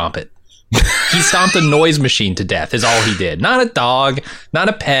rights to stomp it. He stomped a noise machine to death is all he did. Not a dog, not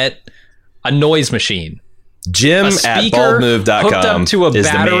a pet, a noise machine. Jim at baldmove.com hooked up to a is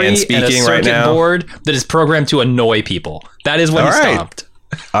the battery man speaking and a right circuit now. board that is programmed to annoy people. That is what he stomped.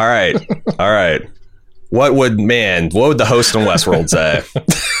 All right. What would the host in Westworld say?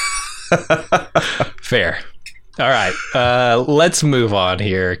 Fair. All right, let's move on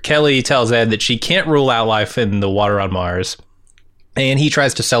here. Kelly tells Ed that she can't rule out life in the water on Mars, and he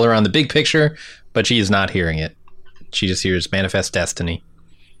tries to sell her on the big picture, but she is not hearing it. She just hears manifest destiny.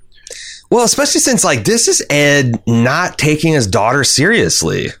 Well, especially since, like, this is Ed not taking his daughter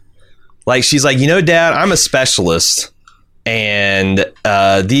seriously. Like, she's like, Dad, I'm a specialist, and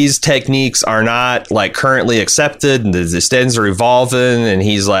these techniques are not, like, currently accepted, and the standards are evolving. And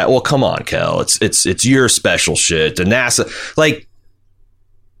he's like, well, come on, Kel, it's your special shit. The NASA, like,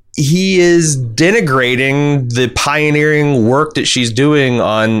 he is denigrating the pioneering work that she's doing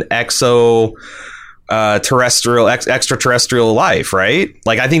on extraterrestrial life, right?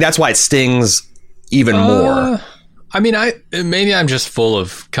 Like, I think that's why it stings even more. I mean, maybe I'm just full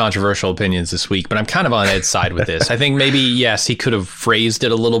of controversial opinions this week, but I'm kind of on Ed's side with this. I think maybe, yes, he could have phrased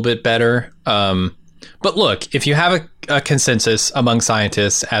it a little bit better. But look, if you have a consensus among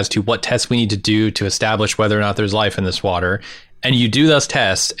scientists as to what tests we need to do to establish whether or not there's life in this water, and you do those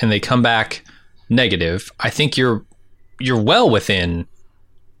tests and they come back negative, I think you're well within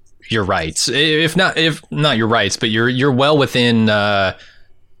your rights. If not your rights, but you're well within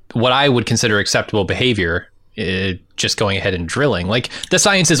what I would consider acceptable behavior just going ahead and drilling. Like, the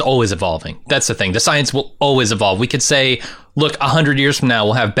science is always evolving. That's the thing. The science will always evolve. We could say, look, 100 years from now,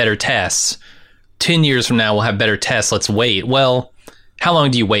 we'll have better tests. 10 years from now, we'll have better tests. Let's wait. Well, how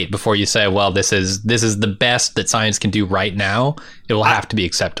long do you wait before you say, well, this is the best that science can do right now? It will have to be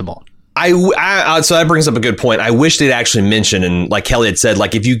acceptable. So that brings up a good point. I wish they'd actually mention, and like Kelly had said,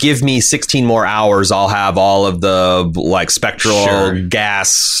 like, if you give me 16 more hours, I'll have all of the like spectral gas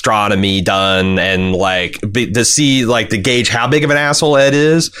astronomy done, and like to see, like, to gauge how big of an asshole Ed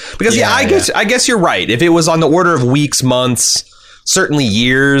is. Because I guess you're right. If it was on the order of weeks, months, certainly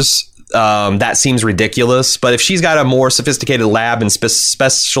years, that seems ridiculous. But if she's got a more sophisticated lab and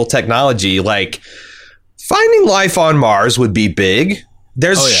special technology, like, finding life on Mars would be big.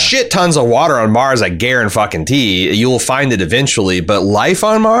 There's shit tons of water on Mars, I guarantee. You'll find it eventually, but life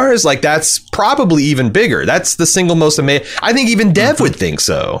on Mars, like, that's probably even bigger. That's the single most amazing. I think even Dev would think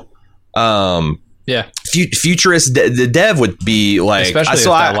so. Futurist Dev would be like, especially if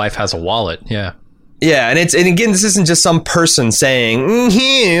that life has a wallet. Yeah, and again, this isn't just some person saying,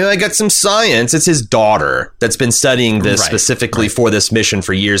 here, I got some science. It's his daughter that's been studying this specifically for this mission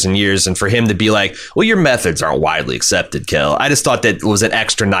for years and years. And for him to be like, well, your methods aren't widely accepted, Kel. I just thought that was an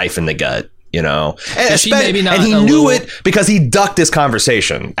extra knife in the gut, you know? And he knew it because he ducked this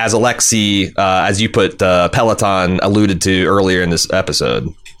conversation, as Alexi, as you put, Peloton alluded to earlier in this episode.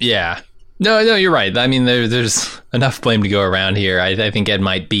 Yeah. No, you're right. I mean, there's enough blame to go around here. I think Ed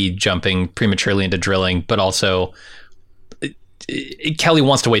might be jumping prematurely into drilling, but also Kelly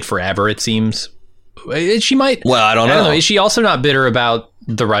wants to wait forever, it seems. She might. Well, I don't know. Is she also not bitter about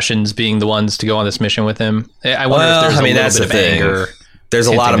the Russians being the ones to go on this mission with him? I wonder if there's a little bit of anger. There's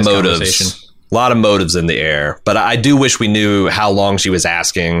a lot of motives. A lot of motives in the air, but I do wish we knew how long she was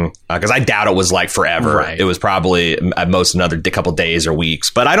asking, because I doubt it was like forever. Right. It was probably at most another couple days or weeks,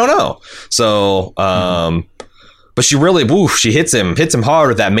 but I don't know. So, but she really, she hits him hard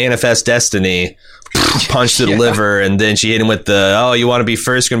with that manifest destiny punch to the liver, and then she hit him with the, you want to be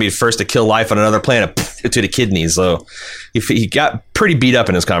first, you're going to be first to kill life on another planet, to the kidneys. So he got pretty beat up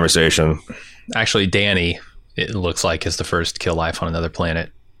in this conversation. Actually, Danny, it looks like, is the first to kill life on another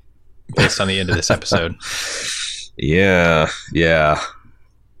planet, based on the end of this episode. Yeah.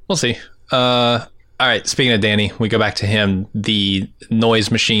 We'll see. All right, speaking of Danny, we go back to him. The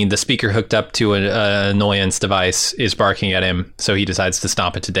noise machine, the speaker hooked up to an annoyance device, is barking at him, so he decides to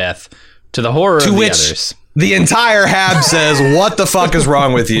stomp it to death, to the horror of the others. The entire Hab says, what the fuck is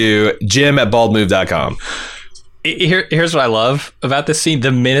wrong with you? Jim at baldmove.com. Here's what I love about this scene: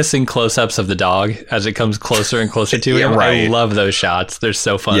 the menacing close-ups of the dog as it comes closer and closer to him. Right. I love those shots. They're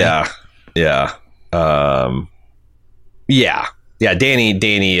so funny. Yeah. Danny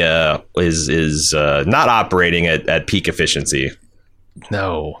is not operating at peak efficiency.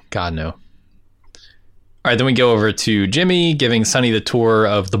 No, God, no. All right, then we go over to Jimmy giving Sonny the tour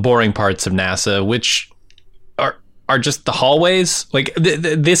of the boring parts of NASA, which are just the hallways. Like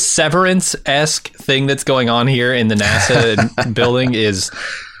this Severance-esque thing that's going on here in the NASA building is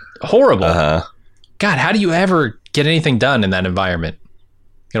horrible. God, how do you ever get anything done in that environment?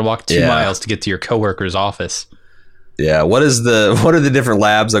 You gotta walk 2 miles to get to your coworker's office. Yeah, what are the different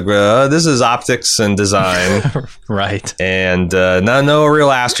labs? Like, this is optics and design, right? And no real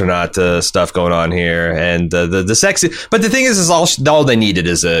astronaut stuff going on here. And the sexy, but the thing is all they needed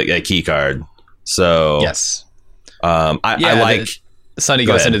is a key card. So yes, Sonny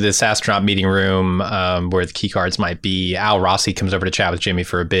goes into this astronaut meeting room where the key cards might be. Al Rossi comes over to chat with Jimmy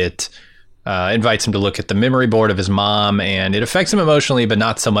for a bit. Invites him to look at the memory board of his mom, and it affects him emotionally, but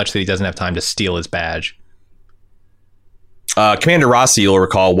not so much that he doesn't have time to steal his badge. Commander Rossi, you'll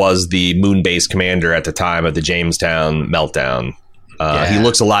recall, was the moon-based commander at the time of the Jamestown meltdown. He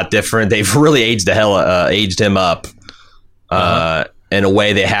looks a lot different. They've really aged him up in a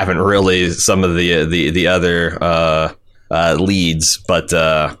way they haven't really some of the other leads. But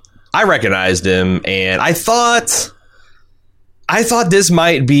I recognized him, and I thought this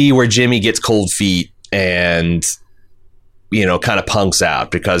might be where Jimmy gets cold feet and, kind of punks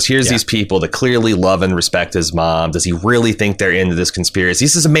out, because here's these people that clearly love and respect his mom. Does he really think they're into this conspiracy?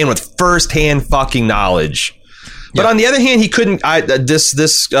 This is a man with firsthand fucking knowledge. But on the other hand, he couldn't.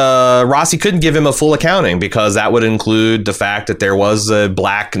 Rossi couldn't give him a full accounting, because that would include the fact that there was a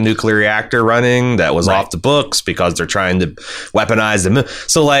black nuclear reactor running that was off the books because they're trying to weaponize them.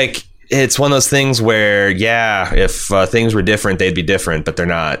 So, like, it's one of those things where, if things were different, they'd be different, but they're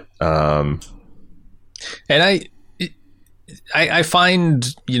not. And I find,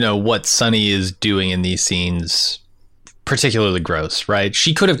 what Sonny is doing in these scenes particularly gross, right?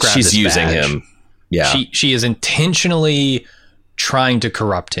 She could have grabbed his badge. She's using him. Yeah. She is intentionally trying to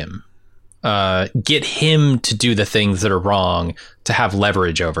corrupt him. get him to do the things that are wrong to have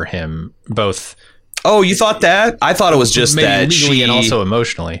leverage over him, both. Oh, you thought that? I thought it was just that legally and also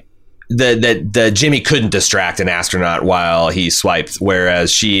emotionally. That Jimmy couldn't distract an astronaut while he swiped,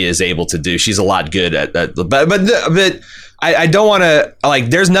 whereas she is able to do. She's a lot good at that. But I don't want to, like,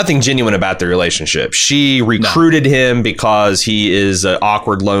 there's nothing genuine about the relationship. She recruited him because he is an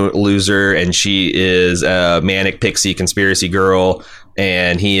awkward loser and she is a manic pixie conspiracy girl.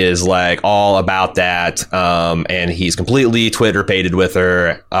 And he is like all about that. And he's completely Twitter pated with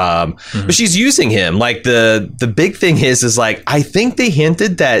her. But she's using him. Like the big thing is like, I think they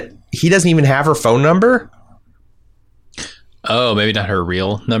hinted that he doesn't even have her phone number. Oh, maybe not her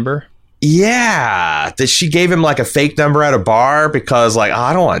real number. Yeah, that she gave him like a fake number at a bar because like,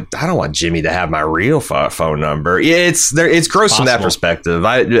 I don't want Jimmy to have my real phone number. It's gross possible. From that perspective.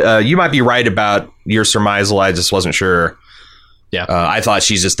 You might be right about your surmisal. I just wasn't sure. Yeah, I thought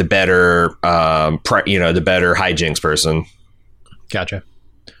she's just the better, the better hijinks person. Gotcha.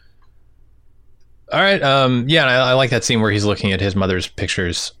 All right. Yeah, I like that scene where he's looking at his mother's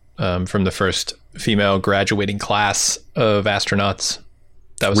pictures from the first female graduating class of astronauts.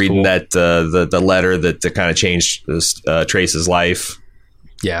 That was reading cool. That the letter that kind of changed Trace's life.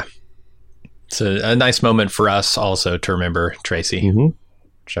 Yeah, it's a nice moment for us also to remember Tracy,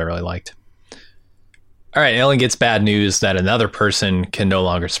 which I really liked. All right, Ellen gets bad news that another person can no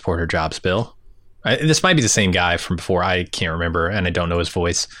longer support her job spill. This might be the same guy from before. I can't remember, and I don't know his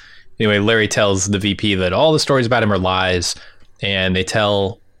voice. Anyway, Larry tells the VP that all the stories about him are lies, and they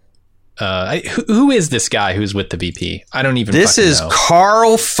tell... who is this guy who's with the VP? I don't even This is know.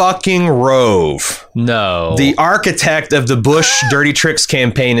 Karl fucking Rove. No. The architect of the Bush Dirty Tricks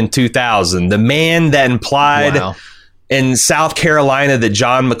campaign in 2000. The man that implied in South Carolina that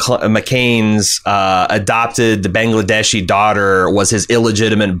John McCain's adopted the Bangladeshi daughter was his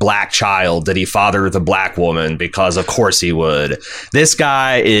illegitimate black child, that he fathered with a black woman because of course he would. This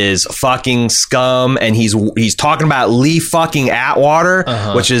guy is fucking scum, and he's talking about Lee fucking Atwater,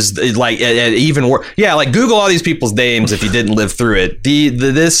 which is like even worse. Yeah, like Google all these people's names if you didn't live through it.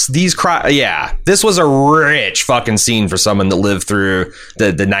 This was a rich fucking scene for someone that lived through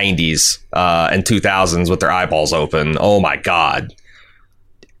the 90s and 2000s with their eyeballs open. Oh my God.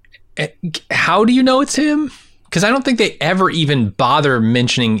 How do you know it's him? Because I don't think they ever even bother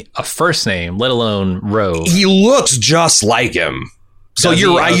mentioning a first name, let alone Rove. He looks just like him. So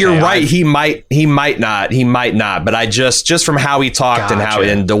you're right. He might not. But I just from how he talked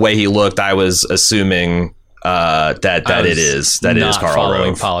and the way he looked, I was assuming that it is Karl following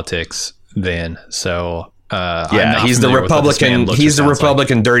Rove. Politics then. So he's the Republican. He's the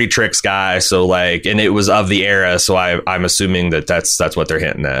Republican Dirty Tricks guy. So like, and it was of the era. So I'm assuming that's what they're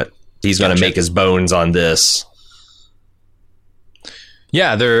hinting at. He's going to make his bones on this.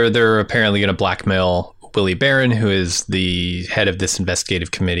 Yeah, they're apparently going to blackmail Willie Barron, who is the head of this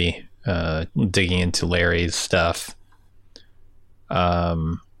investigative committee, digging into Larry's stuff. Yeah,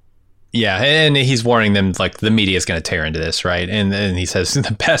 and he's warning them like the media is going to tear into this, right? And he says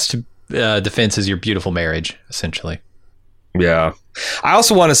the best defense is your beautiful marriage, essentially. Yeah. I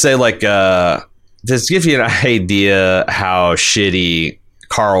also want to say, like, just give you an idea how shitty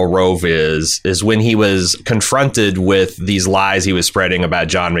Karl Rove is when he was confronted with these lies he was spreading about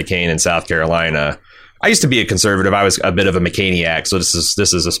John McCain in South Carolina. I used to be a conservative. I was a bit of a McCainiac, so this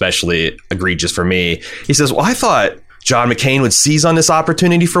is especially egregious for me. He says, well, I thought John McCain would seize on this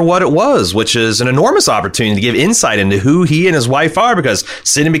opportunity for what it was, which is an enormous opportunity to give insight into who he and his wife are, because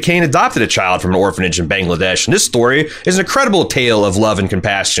Sidney McCain adopted a child from an orphanage in Bangladesh. And this story is an incredible tale of love and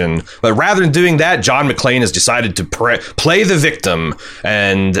compassion. But rather than doing that, John McCain has decided to play the victim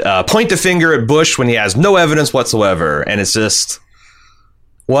and point the finger at Bush when he has no evidence whatsoever. And it's just,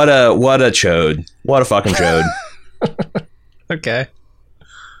 what a chode. What a fucking chode. Okay.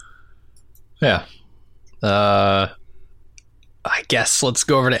 Yeah. I guess let's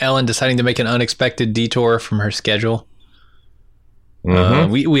go over to Ellen deciding to make an unexpected detour from her schedule.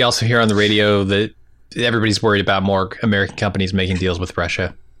 Mm-hmm. We also hear on the radio that everybody's worried about more American companies making deals with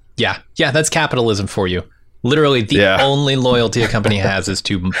Russia. Yeah, that's capitalism for you. Literally, the only loyalty a company has is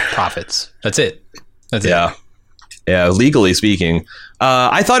to profits. That's it. Yeah, legally speaking.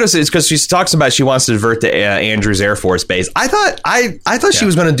 I thought it's because she talks about she wants to divert to Andrews Air Force Base. I thought she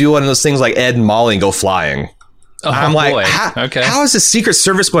was going to do one of those things like Ed and Molly and go flying. Oh, I'm like, how is the Secret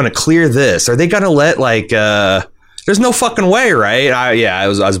Service going to clear this? Are they going to let there's no fucking way, right? I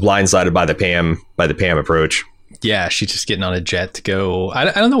was blindsided by the Pam approach. Yeah, she's just getting on a jet to go. I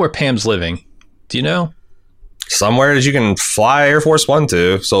don't know where Pam's living. Do you know? Somewhere that you can fly Air Force One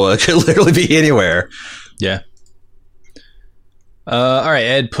to, so it could literally be anywhere. Yeah. All right,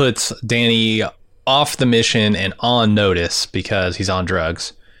 Ed puts Danny off the mission and on notice because he's on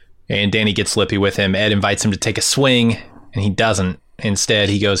drugs. And Danny gets slippy with him. Ed invites him to take a swing, and he doesn't. Instead,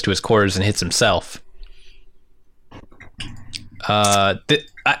 he goes to his quarters and hits himself. I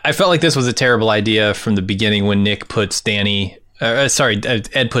felt like this was a terrible idea from the beginning when Ed puts Nick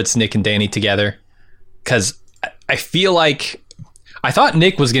and Danny together. Because I feel like I thought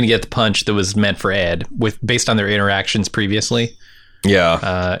Nick was going to get the punch that was meant for Ed based on their interactions previously.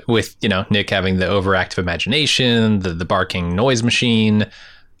 Yeah. With, Nick having the overactive imagination, the barking noise machine,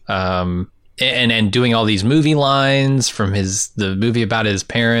 and doing all these movie lines from the movie about his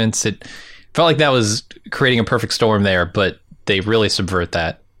parents. It felt like that was creating a perfect storm there, but they really subvert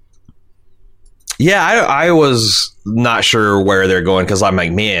that. Yeah, I was not sure where they're going because I'm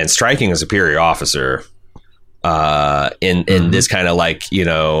like, man, striking a superior officer in this kind of like,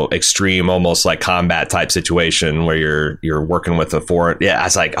 extreme, almost like combat type situation where you're working with a foreign. Yeah, I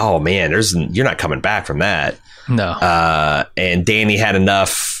was like, oh man, you're not coming back from that. No. And Danny had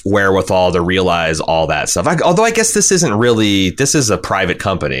enough wherewithal to realize all that stuff. Although I guess this is a private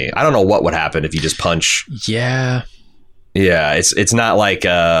company. I don't know what would happen if you just punch. Yeah. Yeah, it's not like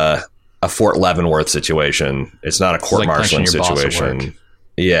a Fort Leavenworth situation. It's not a court-martialing situation.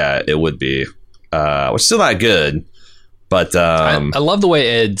 Yeah, it would be. Which is still not good. But I love the way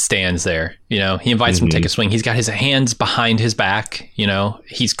Ed stands there. He invites him to take a swing. He's got his hands behind his back.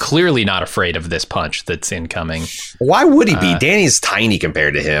 He's clearly not afraid of this punch that's incoming. Why would he be? Danny's tiny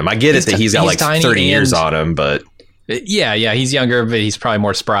compared to him. I get it that he's got like 30 years on him, but yeah, he's younger, but he's probably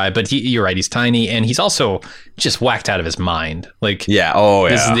more spry. But you're right, he's tiny, and he's also just whacked out of his mind. Like,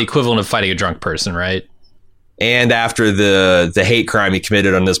 this is the equivalent of fighting a drunk person, right? And after the hate crime he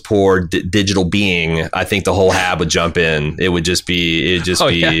committed on this poor digital being, I think the whole hab would jump in. It would just be,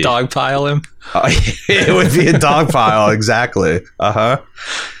 dogpile him. It would be a dogpile, exactly.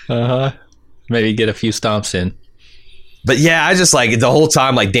 Maybe get a few stomps in. But yeah, I just like the whole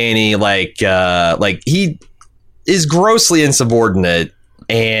time, like Danny, like he is grossly insubordinate.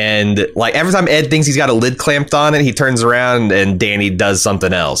 And like every time Ed thinks he's got a lid clamped on it, he turns around and Danny does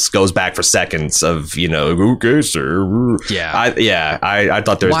something else, goes back for seconds of, okay, sir. Yeah. I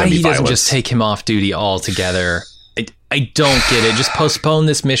thought there was going to be violence. Why he doesn't just take him off duty altogether? I don't get it. Just postpone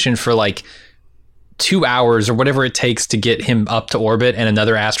this mission for like 2 hours or whatever it takes to get him up to orbit and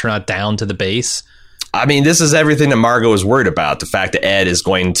another astronaut down to the base. I mean, this is everything that Margot is worried about. The fact that Ed is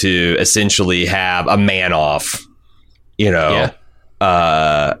going to essentially have a man off, Yeah.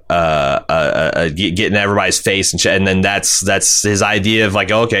 Getting everybody's face and then that's his idea of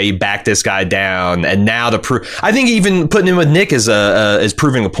like, okay, you back this guy down, and now I think even putting him with Nick is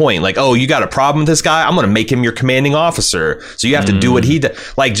proving a point. Like, oh, you got a problem with this guy? I'm going to make him your commanding officer, so you have to do what he does.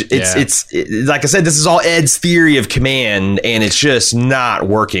 Like, it's like I said, this is all Ed's theory of command, and it's just not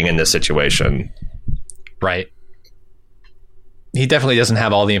working in this situation. Right. He definitely doesn't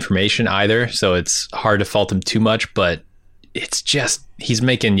have all the information either, so it's hard to fault him too much, but it's just he's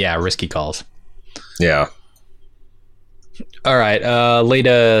making risky calls. Yeah. All right.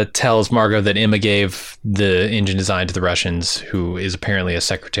 Leda tells Margot that Emma gave the engine design to the Russians, who is apparently a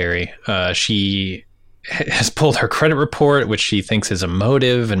secretary. She has pulled her credit report, which she thinks is a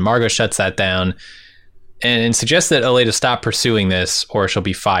motive, and Margot shuts that down and suggests that Aleda stop pursuing this or she'll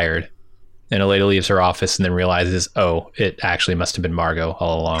be fired. And Aleda leaves her office and then realizes, it actually must have been Margot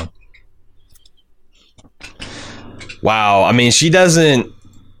all along. Wow. I mean, she doesn't.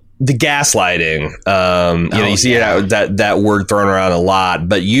 The gaslighting. You see that word thrown around a lot,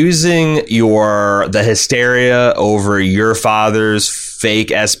 but using the hysteria over your father's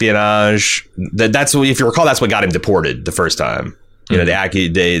fake espionage. That's what, if you recall, that's what got him deported the first time.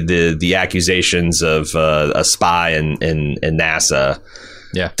 The accusations of a spy in NASA.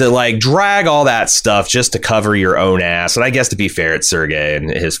 Yeah. To like drag all that stuff just to cover your own ass. And I guess to be fair, it's Sergei and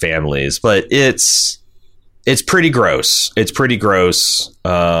his families, but it's pretty gross. It's pretty gross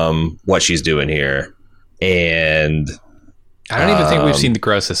what she's doing here. And I don't even think we've seen the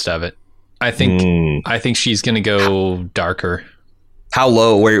grossest of it. I think she's going to go darker. How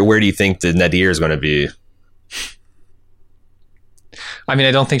low? Where do you think the nadir is going to be? I mean,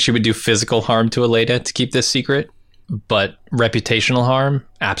 I don't think she would do physical harm to Aleda to keep this secret, but reputational harm,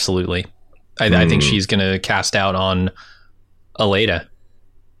 absolutely. I think she's going to cast out on Aleda.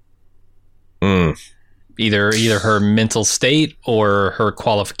 Either her mental state or her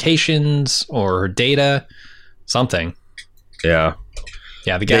qualifications or her data, something. Yeah.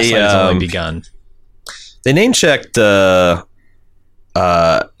 Yeah, the gaslight has only begun. They name-checked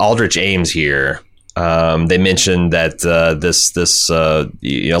Aldrich Ames here. They mentioned that this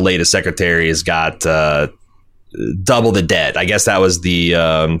latest secretary has got double the debt. I guess that was the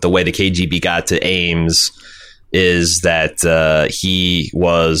way the KGB got to Ames, is that he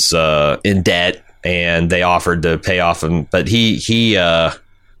was in debt and they offered to pay off him, but he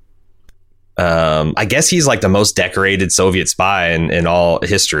I guess he's like the most decorated Soviet spy in all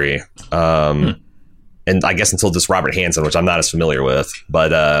history. And I guess until this Robert Hansen, which I'm not as familiar with,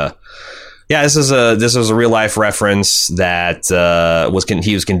 but yeah, this was a real life reference that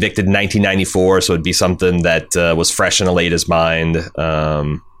he was convicted in 1994, so it'd be something that was fresh in Aleda's mind.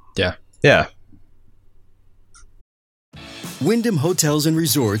 Yeah. Wyndham Hotels and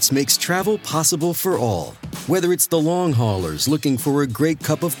Resorts makes travel possible for all. Whether it's the long haulers looking for a great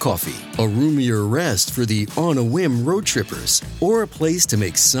cup of coffee, a roomier rest for the on-a-whim road trippers, or a place to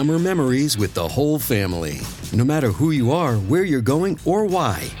make summer memories with the whole family. No matter who you are, where you're going, or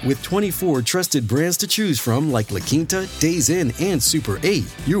why, with 24 trusted brands to choose from like La Quinta, Days Inn, and Super 8,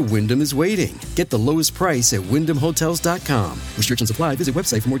 your Wyndham is waiting. Get the lowest price at WyndhamHotels.com. Restrictions apply. Visit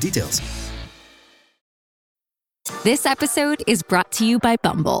website for more details. This episode is brought to you by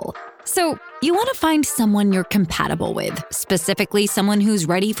Bumble. So, you want to find someone you're compatible with, specifically someone who's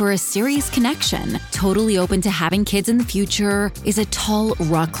ready for a serious connection, totally open to having kids in the future, is a tall,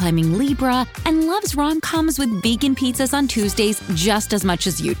 rock-climbing Libra, and loves rom-coms with vegan pizzas on Tuesdays just as much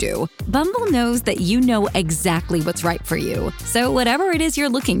as you do. Bumble knows that you know exactly what's right for you. So whatever it is you're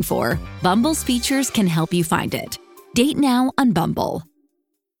looking for, Bumble's features can help you find it. Date now on Bumble.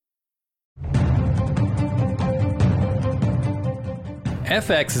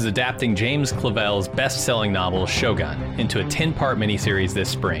 FX is adapting James Clavell's best-selling novel Shogun into a 10-part miniseries this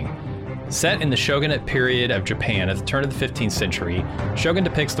spring. Set in the shogunate period of Japan at the turn of the 15th century, Shogun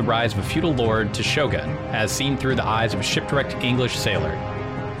depicts the rise of a feudal lord to shogun, as seen through the eyes of a shipwrecked English sailor.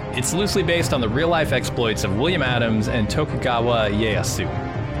 It's loosely based on the real-life exploits of William Adams and Tokugawa Ieyasu.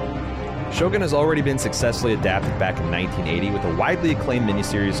 Shogun has already been successfully adapted back in 1980 with a widely acclaimed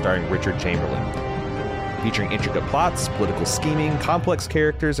miniseries starring Richard Chamberlain, featuring intricate plots, political scheming, complex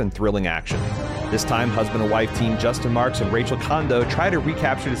characters, and thrilling action. This time, husband and wife team Justin Marks and Rachel Kondo try to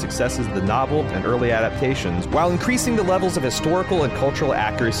recapture the successes of the novel and early adaptations while increasing the levels of historical and cultural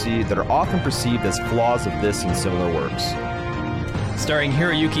accuracy that are often perceived as flaws of this and similar works. Starring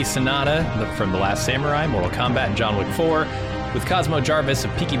Hiroyuki Sanada from The Last Samurai, Mortal Kombat, and John Wick 4, with Cosmo Jarvis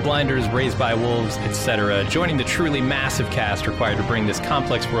of Peaky Blinders, Raised by Wolves, etc., joining the truly massive cast required to bring this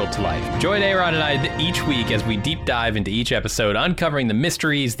complex world to life. Join Aaron and I each week as we deep dive into each episode, uncovering the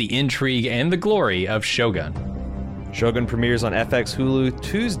mysteries, the intrigue, and the glory of Shogun. Shogun premieres on FX Hulu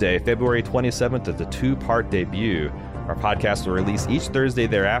Tuesday, February 27th at the 2-part debut. Our podcast will release each Thursday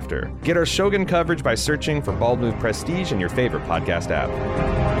thereafter. Get our Shogun coverage by searching for Bald Move Prestige in your favorite podcast app.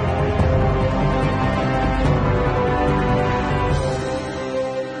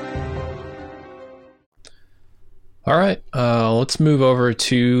 All right, let's move over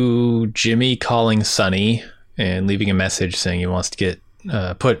to Jimmy calling Sonny and leaving a message saying he wants to get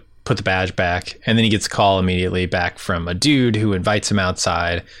put the badge back, and then he gets a call immediately back from a dude who invites him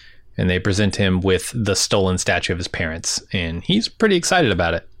outside, and they present him with the stolen statue of his parents, and he's pretty excited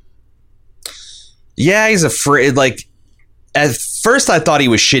about it. Yeah, he's afraid. Like, at first I thought he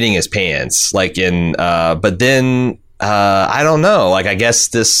was shitting his pants, like but then I don't know. Like, I guess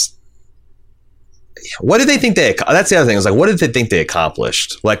this. What did they think that's the other thing, is like, what did they think they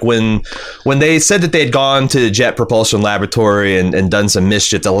accomplished? Like, when they said that they had gone to the Jet Propulsion Laboratory and done some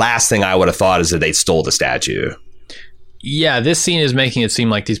mischief, the last thing I would have thought is that they stole the statue. Yeah, this scene is making it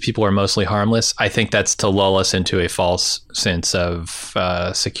seem like these people are mostly harmless. I think that's to lull us into a false sense of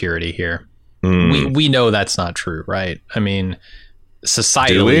security here. We know that's not true, right? I mean,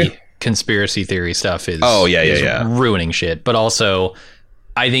 societally, conspiracy theory stuff is ruining shit, but also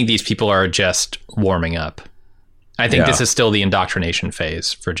I think these people are just warming up. I think this is still the indoctrination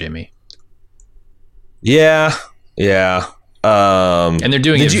phase for Jimmy. Yeah. And they're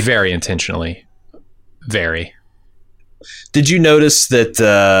doing it very intentionally. Very. Did you notice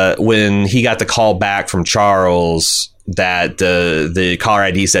that when he got the call back from Charles, that the caller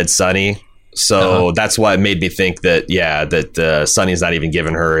ID said Sonny? So that's what made me think that Sonny's not even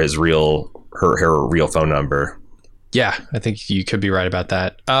giving her his real phone number. Yeah, I think you could be right about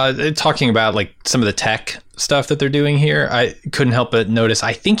that. Talking about like some of the tech stuff that they're doing here, I couldn't help but notice,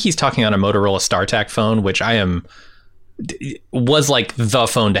 I think he's talking on a Motorola StarTAC phone, which was like the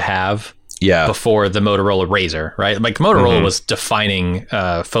phone to have before the Motorola Razr, right? Like Motorola was defining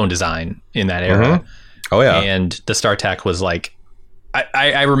phone design in that era. Oh yeah. And the StarTAC was like,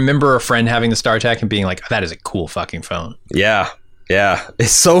 I remember a friend having the StarTAC and being like, that is a cool fucking phone. Yeah,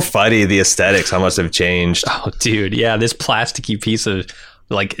 it's so funny, the aesthetics, how much they've changed. Oh, dude, yeah, this plasticky piece of,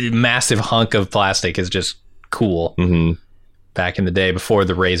 like, massive hunk of plastic is just cool back in the day before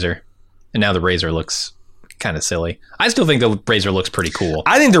the Razor. And now the Razor looks kind of silly. I still think the Razor looks pretty cool.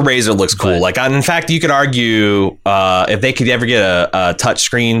 I think the Razor looks cool. Like, in fact, you could argue if they could ever get a touch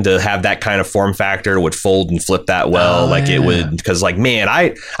screen to have that kind of form factor, it would fold and flip that well. It would, because like, man,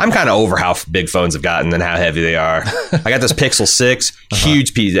 I'm kind of over how big phones have gotten and how heavy they are. I got this Pixel 6,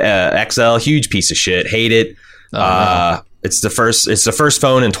 huge piece, XL, huge piece of shit. Hate it. It's the first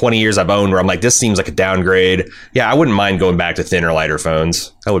phone in 20 years I've owned where I'm like, this seems like a downgrade. Yeah, I wouldn't mind going back to thinner, lighter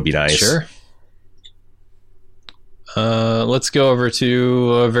phones. That would be nice. Sure. Let's go over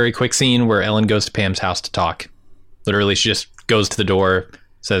to a very quick scene where Ellen goes to Pam's house to talk. Literally, she just goes to the door,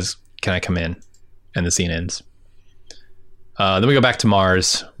 says, "Can I come in?" And the scene ends. Then we go back to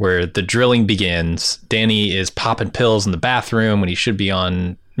Mars, where the drilling begins. Danny is popping pills in the bathroom when he should be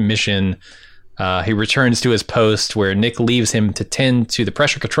on mission. He returns to his post, where Nick leaves him to tend to the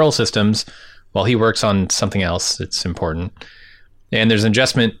pressure control systems while he works on something else that's important. And there's an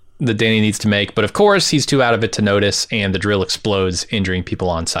adjustment that Danny needs to make, but of course he's too out of it to notice, and the drill explodes, injuring people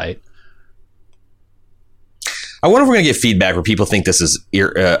on site. I wonder if we're going to get feedback where people think this is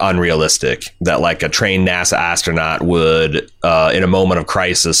unrealistic, that like a trained NASA astronaut would, in a moment of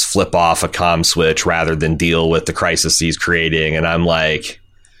crisis, flip off a comm switch rather than deal with the crisis he's creating. And I'm like,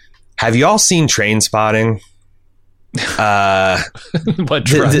 have you all seen Train Spotting? What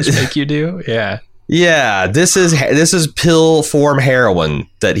drugs make you do? Yeah. Yeah, this is pill form heroin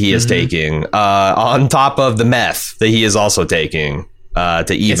that he is taking, on top of the meth that he is also taking to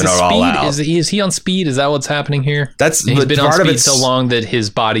even it all out. Is he on speed? Is that what's happening here? He's been on speed so long that his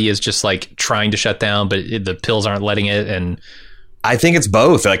body is just like trying to shut down, but the pills aren't letting it. And I think it's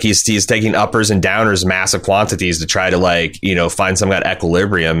both. Like he's taking uppers and downers, massive quantities to try to like, find some kind of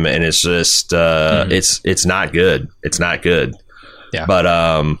equilibrium, and it's just it's not good. It's not good. Yeah, but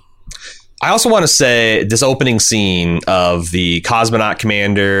I also want to say this opening scene of the cosmonaut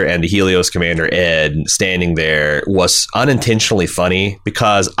commander and the Helios commander, Ed, standing there was unintentionally funny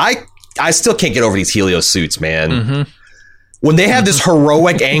because I still can't get over these Helios suits, man. When they have this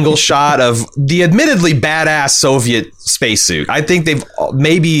heroic angle shot of the admittedly badass Soviet spacesuit, I think they've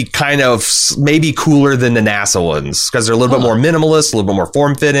maybe cooler than the NASA ones because they're a little bit more minimalist, a little bit more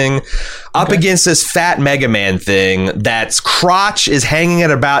form-fitting. Up against this fat Mega Man thing that's crotch is hanging at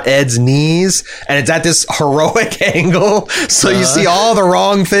about Ed's knees, and it's at this heroic angle. So you see all the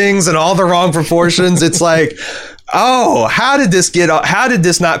wrong things and all the wrong proportions. It's like, oh, how did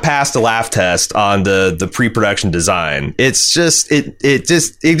this not pass the laugh test on the pre-production design? It's just it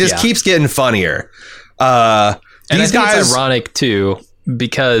just keeps getting funnier. And these guys, it's ironic too,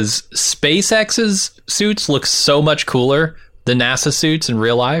 because SpaceX's suits look so much cooler than NASA suits in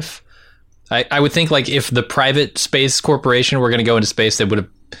real life. I would think like if the private space corporation were going to go into space, they would have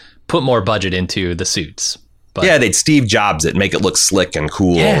put more budget into the suits. But yeah, they'd Steve Jobs it and make it look slick and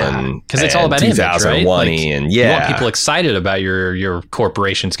cool. Yeah, because it's all about image, right? Like, and you want people excited about your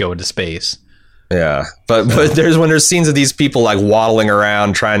corporations going to space. Yeah, but when there's scenes of these people like waddling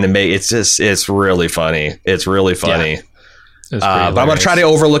around trying to make it's really funny. It's really funny. Yeah. But I'm going to try to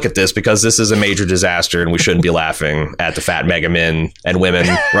overlook at this because this is a major disaster and we shouldn't be laughing at the fat mega men and women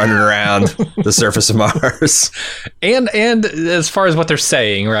running around the surface of Mars. And as far as what they're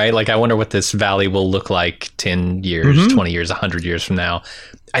saying, right? Like, I wonder what this valley will look like 10 years, 20 years, 100 years from now.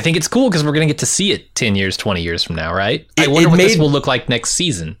 I think it's cool because we're going to get to see it 10 years, 20 years from now, right? I wonder what this will look like next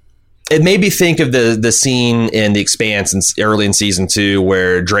season. It made me think of the scene in The Expanse early in season 2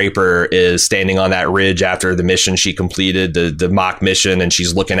 where Draper is standing on that ridge after the mission she completed, the mock mission, and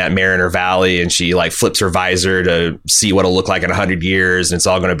she's looking at Mariner Valley and she like flips her visor to see what it'll look like in 100 years. And it's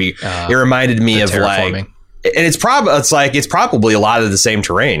all going to be, it reminded me of like, and it's probably a lot of the same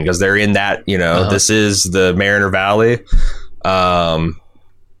terrain because they're in that, this is the Mariner Valley.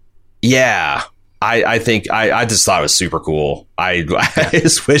 Yeah. I think I just thought it was super cool. I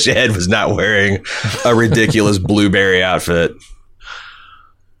just wish Ed was not wearing a ridiculous blueberry outfit.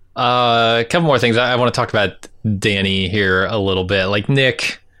 A couple more things. I want to talk about Danny here a little bit. Like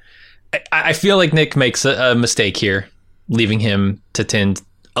Nick, I feel like Nick makes a mistake here, leaving him to tend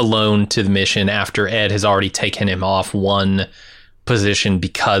alone to the mission after Ed has already taken him off one position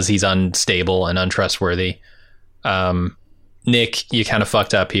because he's unstable and untrustworthy. Nick, you kind of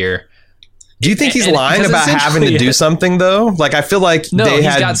fucked up here. Do you think he's lying about having to do something though? Like, I feel like he's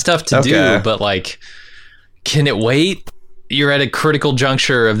got stuff to do, but like, can it wait? You're at a critical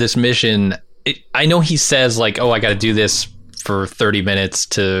juncture of this mission. I know he says like, oh, I got to do this for 30 minutes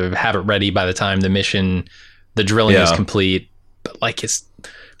to have it ready by the time the drilling is complete. But like,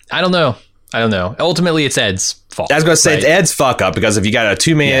 I don't know. I don't know. Ultimately, it's Ed's fault. I was going to say it's Ed's fuck up, because if you got a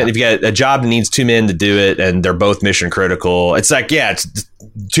 2-man, if you got a job that needs 2 men to do it, and they're both mission critical, it's like, it's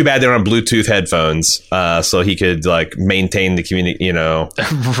too bad they're on Bluetooth headphones, so he could like maintain the community,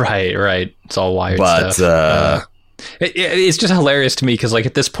 right. It's all wired but, stuff. It's just hilarious to me because, like,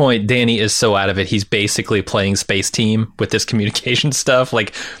 at this point, Danny is so out of it. He's basically playing Space Team with this communication stuff,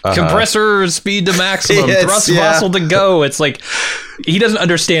 like compressor speed to maximum, thrust muscle to go. It's like he doesn't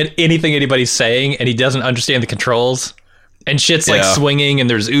understand anything anybody's saying, and he doesn't understand the controls. And shit's like swinging, and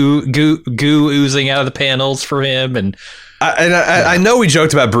there's goo oozing out of the panels for him. And I know we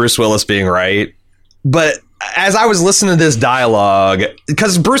joked about Bruce Willis being right, but as I was listening to this dialogue,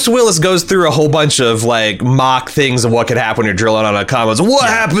 because Bruce Willis goes through a whole bunch of like mock things of what could happen when you're drilling on a combo. What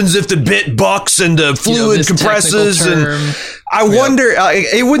happens if the bit bucks and the fluid compresses? And I wonder,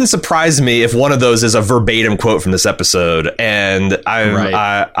 it wouldn't surprise me if one of those is a verbatim quote from this episode. And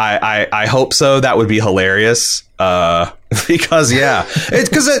I hope so. That would be hilarious. Because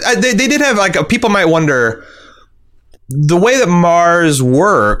they did have like, people might wonder, the way that Mars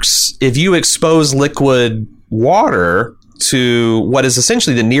works, if you expose liquid water to what is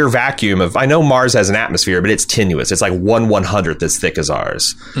essentially the near vacuum of, I know Mars has an atmosphere, but it's tenuous. It's like 1/100th as thick as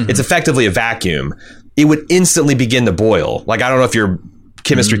ours. Mm-hmm. It's effectively a vacuum. It would instantly begin to boil. Like, I don't know if your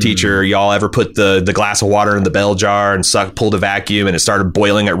chemistry teacher, y'all ever put the glass of water in the bell jar and pulled a vacuum and it started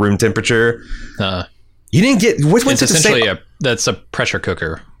boiling at room temperature. You didn't get, it's essentially that's a pressure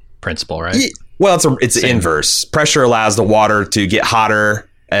cooker principle, right? Well, it's the inverse. Pressure allows the water to get hotter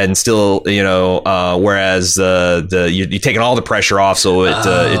and still, whereas you're taking all the pressure off, so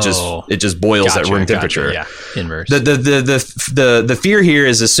it just boils at room temperature. Yeah, inverse. The fear here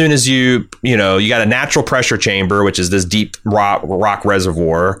is, as soon as you got a natural pressure chamber, which is this deep rock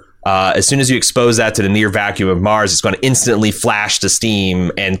reservoir. As soon as you expose that to the near vacuum of Mars, it's going to instantly flash to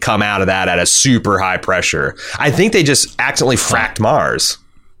steam and come out of that at a super high pressure. I think they just accidentally fracked Mars.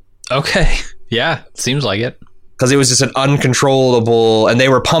 Okay. Yeah, seems like it. Because it was just an uncontrollable, and they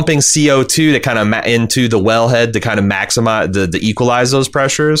were pumping CO2 to kind of into the wellhead to kind of maximize the equalize those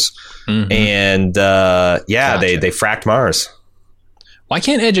pressures. Mm-hmm. And they fracked Mars. Why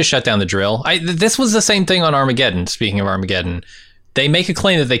can't Ed just shut down the drill? This was the same thing on Armageddon. Speaking of Armageddon, they make a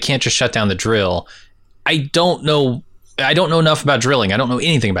claim that they can't just shut down the drill. I don't know enough about drilling. I don't know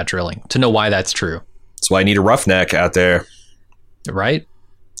anything about drilling to know why that's true. That's why I need a roughneck out there. Right?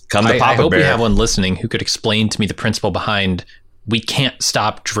 Come to Papa I hope Bear. we have one listening who could explain to me the principle behind we can't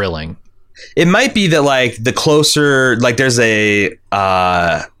stop drilling. It might be that, like, the closer, like, there's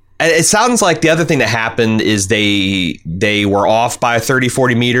it sounds like the other thing that happened is they were off by 30,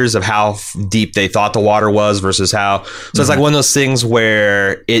 40 meters of how deep they thought the water was versus how. So it's like one of those things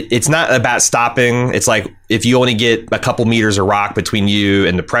where it's not about stopping. It's like, if you only get a couple meters of rock between you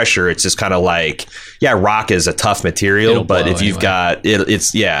and the pressure, it's just kind of like, rock is a tough material, but if you've got it,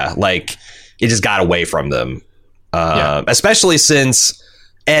 it just got away from them. Especially since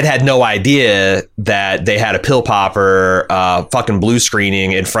Ed had no idea that they had a pill popper fucking blue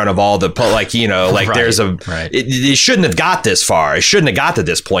screening in front of all the, it shouldn't have got this far. It shouldn't have got to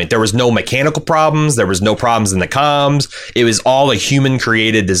this point. There was no mechanical problems. There was no problems in the comms. It was all a human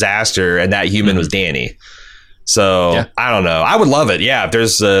created disaster. And that human was Danny. So I don't know. I would love it. Yeah. If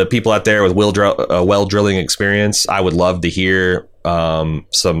there's people out there with well drilling experience, I would love to hear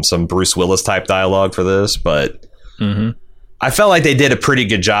some Bruce Willis type dialogue for this, but I felt like they did a pretty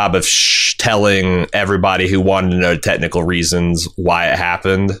good job of telling everybody who wanted to know technical reasons why it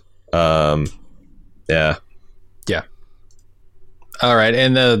happened. Yeah. All right.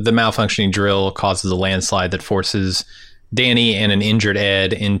 And the malfunctioning drill causes a landslide that forces Danny and an injured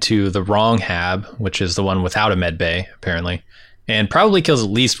Ed into the wrong hab, which is the one without a med bay, apparently, and probably kills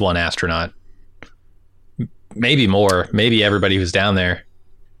at least one astronaut. Maybe more. Maybe everybody who's down there.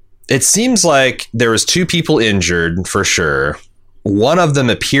 It seems like there was 2 people injured for sure. One of them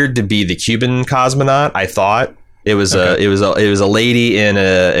appeared to be the Cuban cosmonaut. I thought it was a lady in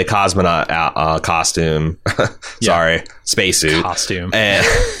a cosmonaut costume. Sorry, spacesuit costume. And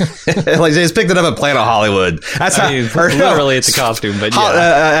like they just picked it up at Planet Hollywood. That's literally it's a costume, but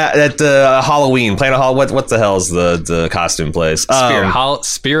at Halloween, Planet Hollywood. What the hell is the costume place? Halloween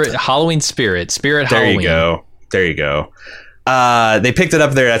Spirit Halloween. There you go. They picked it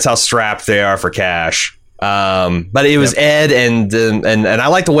up there. That's how strapped they are for cash. But it was Ed and I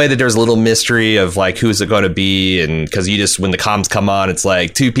like the way that there's a little mystery of like, who's it going to be? And cause when the comms come on, it's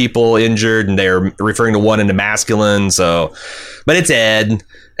like 2 people injured and they're referring to one into masculine. So, but it's Ed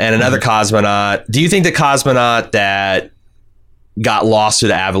and another cosmonaut. Do you think the cosmonaut that got lost to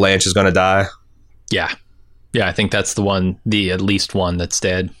the avalanche is going to die? Yeah. I think that's the at least one that's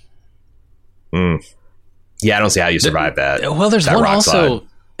dead. Yeah, I don't see how you survive that. Well, there's that one rock also slide.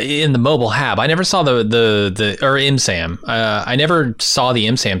 in the mobile hab. I never saw the or IMSAM. I never saw the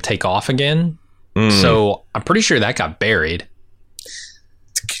IMSAM take off again. So I'm pretty sure that got buried.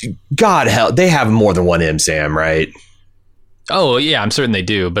 God hell, they have more than one IMSAM, right? Oh yeah, I'm certain they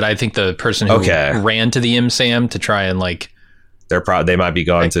do. But I think the person who ran to the IMSAM to try and like, they might be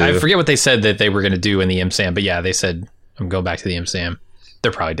gone too. I forget what they said that they were going to do in the IMSAM, but yeah, they said I'm going back to the IMSAM.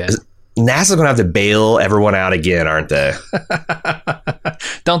 They're probably dead. NASA's gonna have to bail everyone out again, aren't they?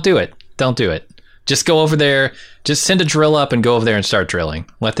 Don't do it. Don't do it. Just go over there. Just send a drill up and go over there and start drilling.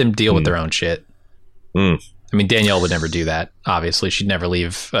 Let them deal with their own shit. I mean, Danielle would never do that. Obviously, she'd never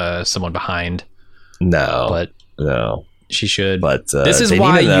leave someone behind. No, she should. But this is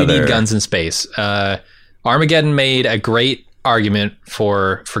why you need guns in space. Armageddon made a great argument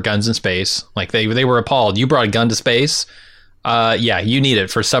for guns in space. Like they were appalled. You brought a gun to space. Yeah, you need it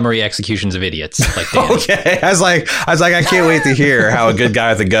for summary executions of idiots. Like Danny. Okay, I was like, I can't wait to hear how a good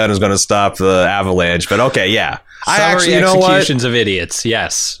guy with a gun is going to stop the avalanche. But okay, yeah, summary executions of idiots.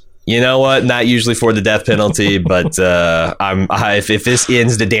 Yes. You know what? Not usually for the death penalty, but if this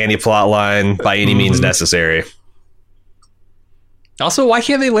ends the Danny plot line by any means necessary. Also, why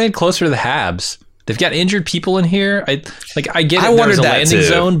can't they land closer to the Habs? They've got injured people in here. I get it. There's a landing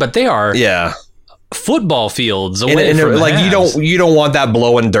zone, but they are football fields away from like Habs. you don't want that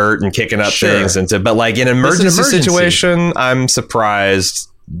blowing dirt and kicking up things but like in an emergency situation, I'm surprised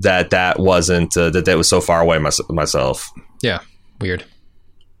that wasn't that was so far away myself. Yeah, weird.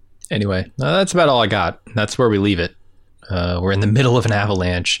 Anyway, that's about all I got. That's where we leave it. We're in the middle of an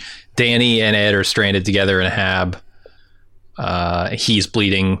avalanche. Danny and Ed are stranded together in a hab. He's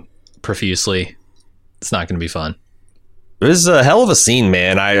bleeding profusely. It's not going to be fun. It was a hell of a scene,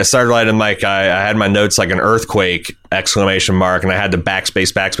 man. I started writing like I had my notes like an earthquake ! And I had to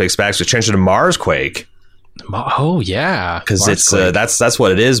backspace, change it to Marsquake. Oh yeah, because it's that's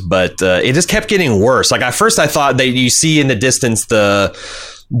what it is. But it just kept getting worse. Like at first, I thought that you see in the distance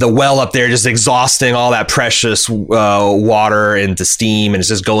the well up there just exhausting all that precious water into steam, and it's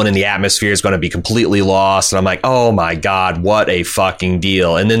just going in the atmosphere. It's going to be completely lost. And I'm like, oh my God, what a fucking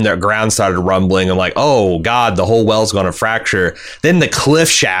deal. And then the ground started rumbling. I'm like, oh God, the whole well's going to fracture. Then the cliff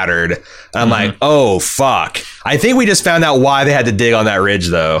shattered. And I'm like, oh fuck. I think we just found out why they had to dig on that ridge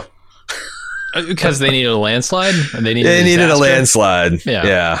though. Because they needed a landslide? They needed a landslide.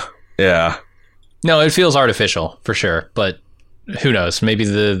 Yeah. No, it feels artificial for sure, but who knows? Maybe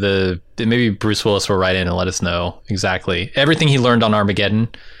maybe Bruce Willis will write in and let us know exactly everything he learned on Armageddon,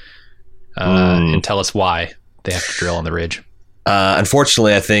 and tell us why they have to drill on the ridge.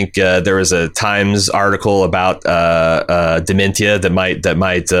 Unfortunately, I think there was a Times article about dementia that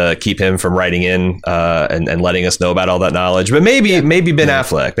might keep him from writing in and letting us know about all that knowledge. But maybe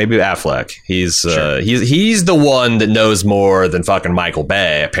Affleck. Maybe Affleck. He's the one that knows more than fucking Michael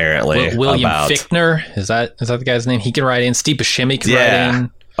Bay. Apparently, William Fichtner is that the guy's name? He can write in. Steve Buscemi could write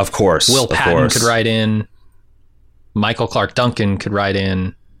in. Of course. Will Patton could write in. Michael Clark Duncan could write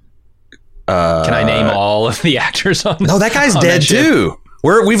in. Can I name all of the actors on? No, that guy's dead too.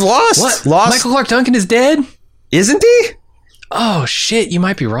 We've lost. What? Michael Clark Duncan is dead? Isn't he? Oh shit! You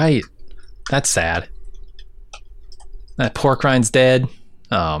might be right. That's sad. That pork rind's dead.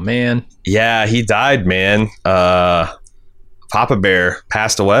 Oh man. Yeah, he died, man. Papa Bear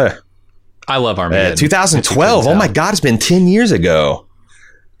passed away. I love Armageddon. 2012. Oh my God, it's been 10 years ago.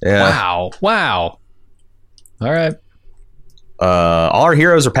 Yeah. Wow. All right. All our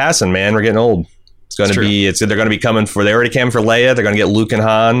heroes are passing, man. We're getting old. It's going to be. They're going to be coming for. They already came for Leia. They're going to get Luke and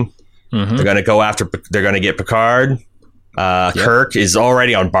Han. They're going to go after. They're going to get Picard. Kirk is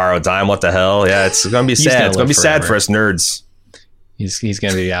already on borrowed time. What the hell? Yeah, it's going to be sad. It's going to be sad for us nerds. He's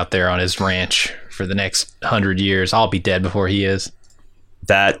going to be out there on his ranch for the next 100 years. I'll be dead before he is.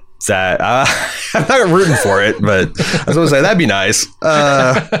 I'm not rooting for it, but I was going to say that'd be nice.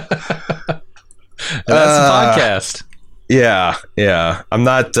 That's the podcast. Yeah. I'm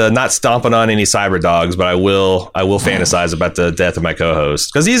not stomping on any cyber dogs, but I will fantasize about the death of my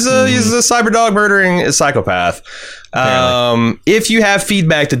co-host because he's a cyber dog murdering psychopath. If you have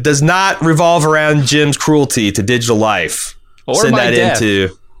feedback that does not revolve around Jim's cruelty to digital life, or send my that death.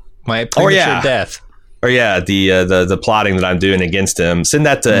 into my premature death. Or the plotting that I'm doing against him. Send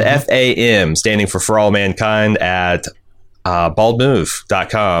that to FAM, standing for All Mankind, at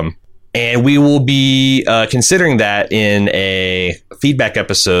baldmove.com. And we will be considering that in a feedback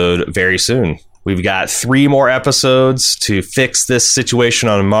episode very soon. We've got 3 more episodes to fix this situation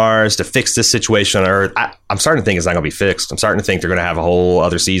on Mars, to fix this situation on Earth. I'm starting to think it's not going to be fixed. I'm starting to think they're going to have a whole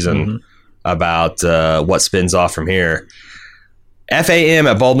other season about what spins off from here.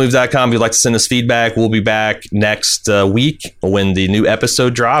 FAM@baldmove.com. If you'd like to send us feedback, we'll be back next week when the new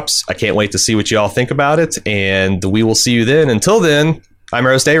episode drops. I can't wait to see what you all think about it, and we will see you then. Until then, I'm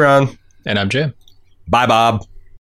Roast Aaron. And I'm Jim. Bye, Bob.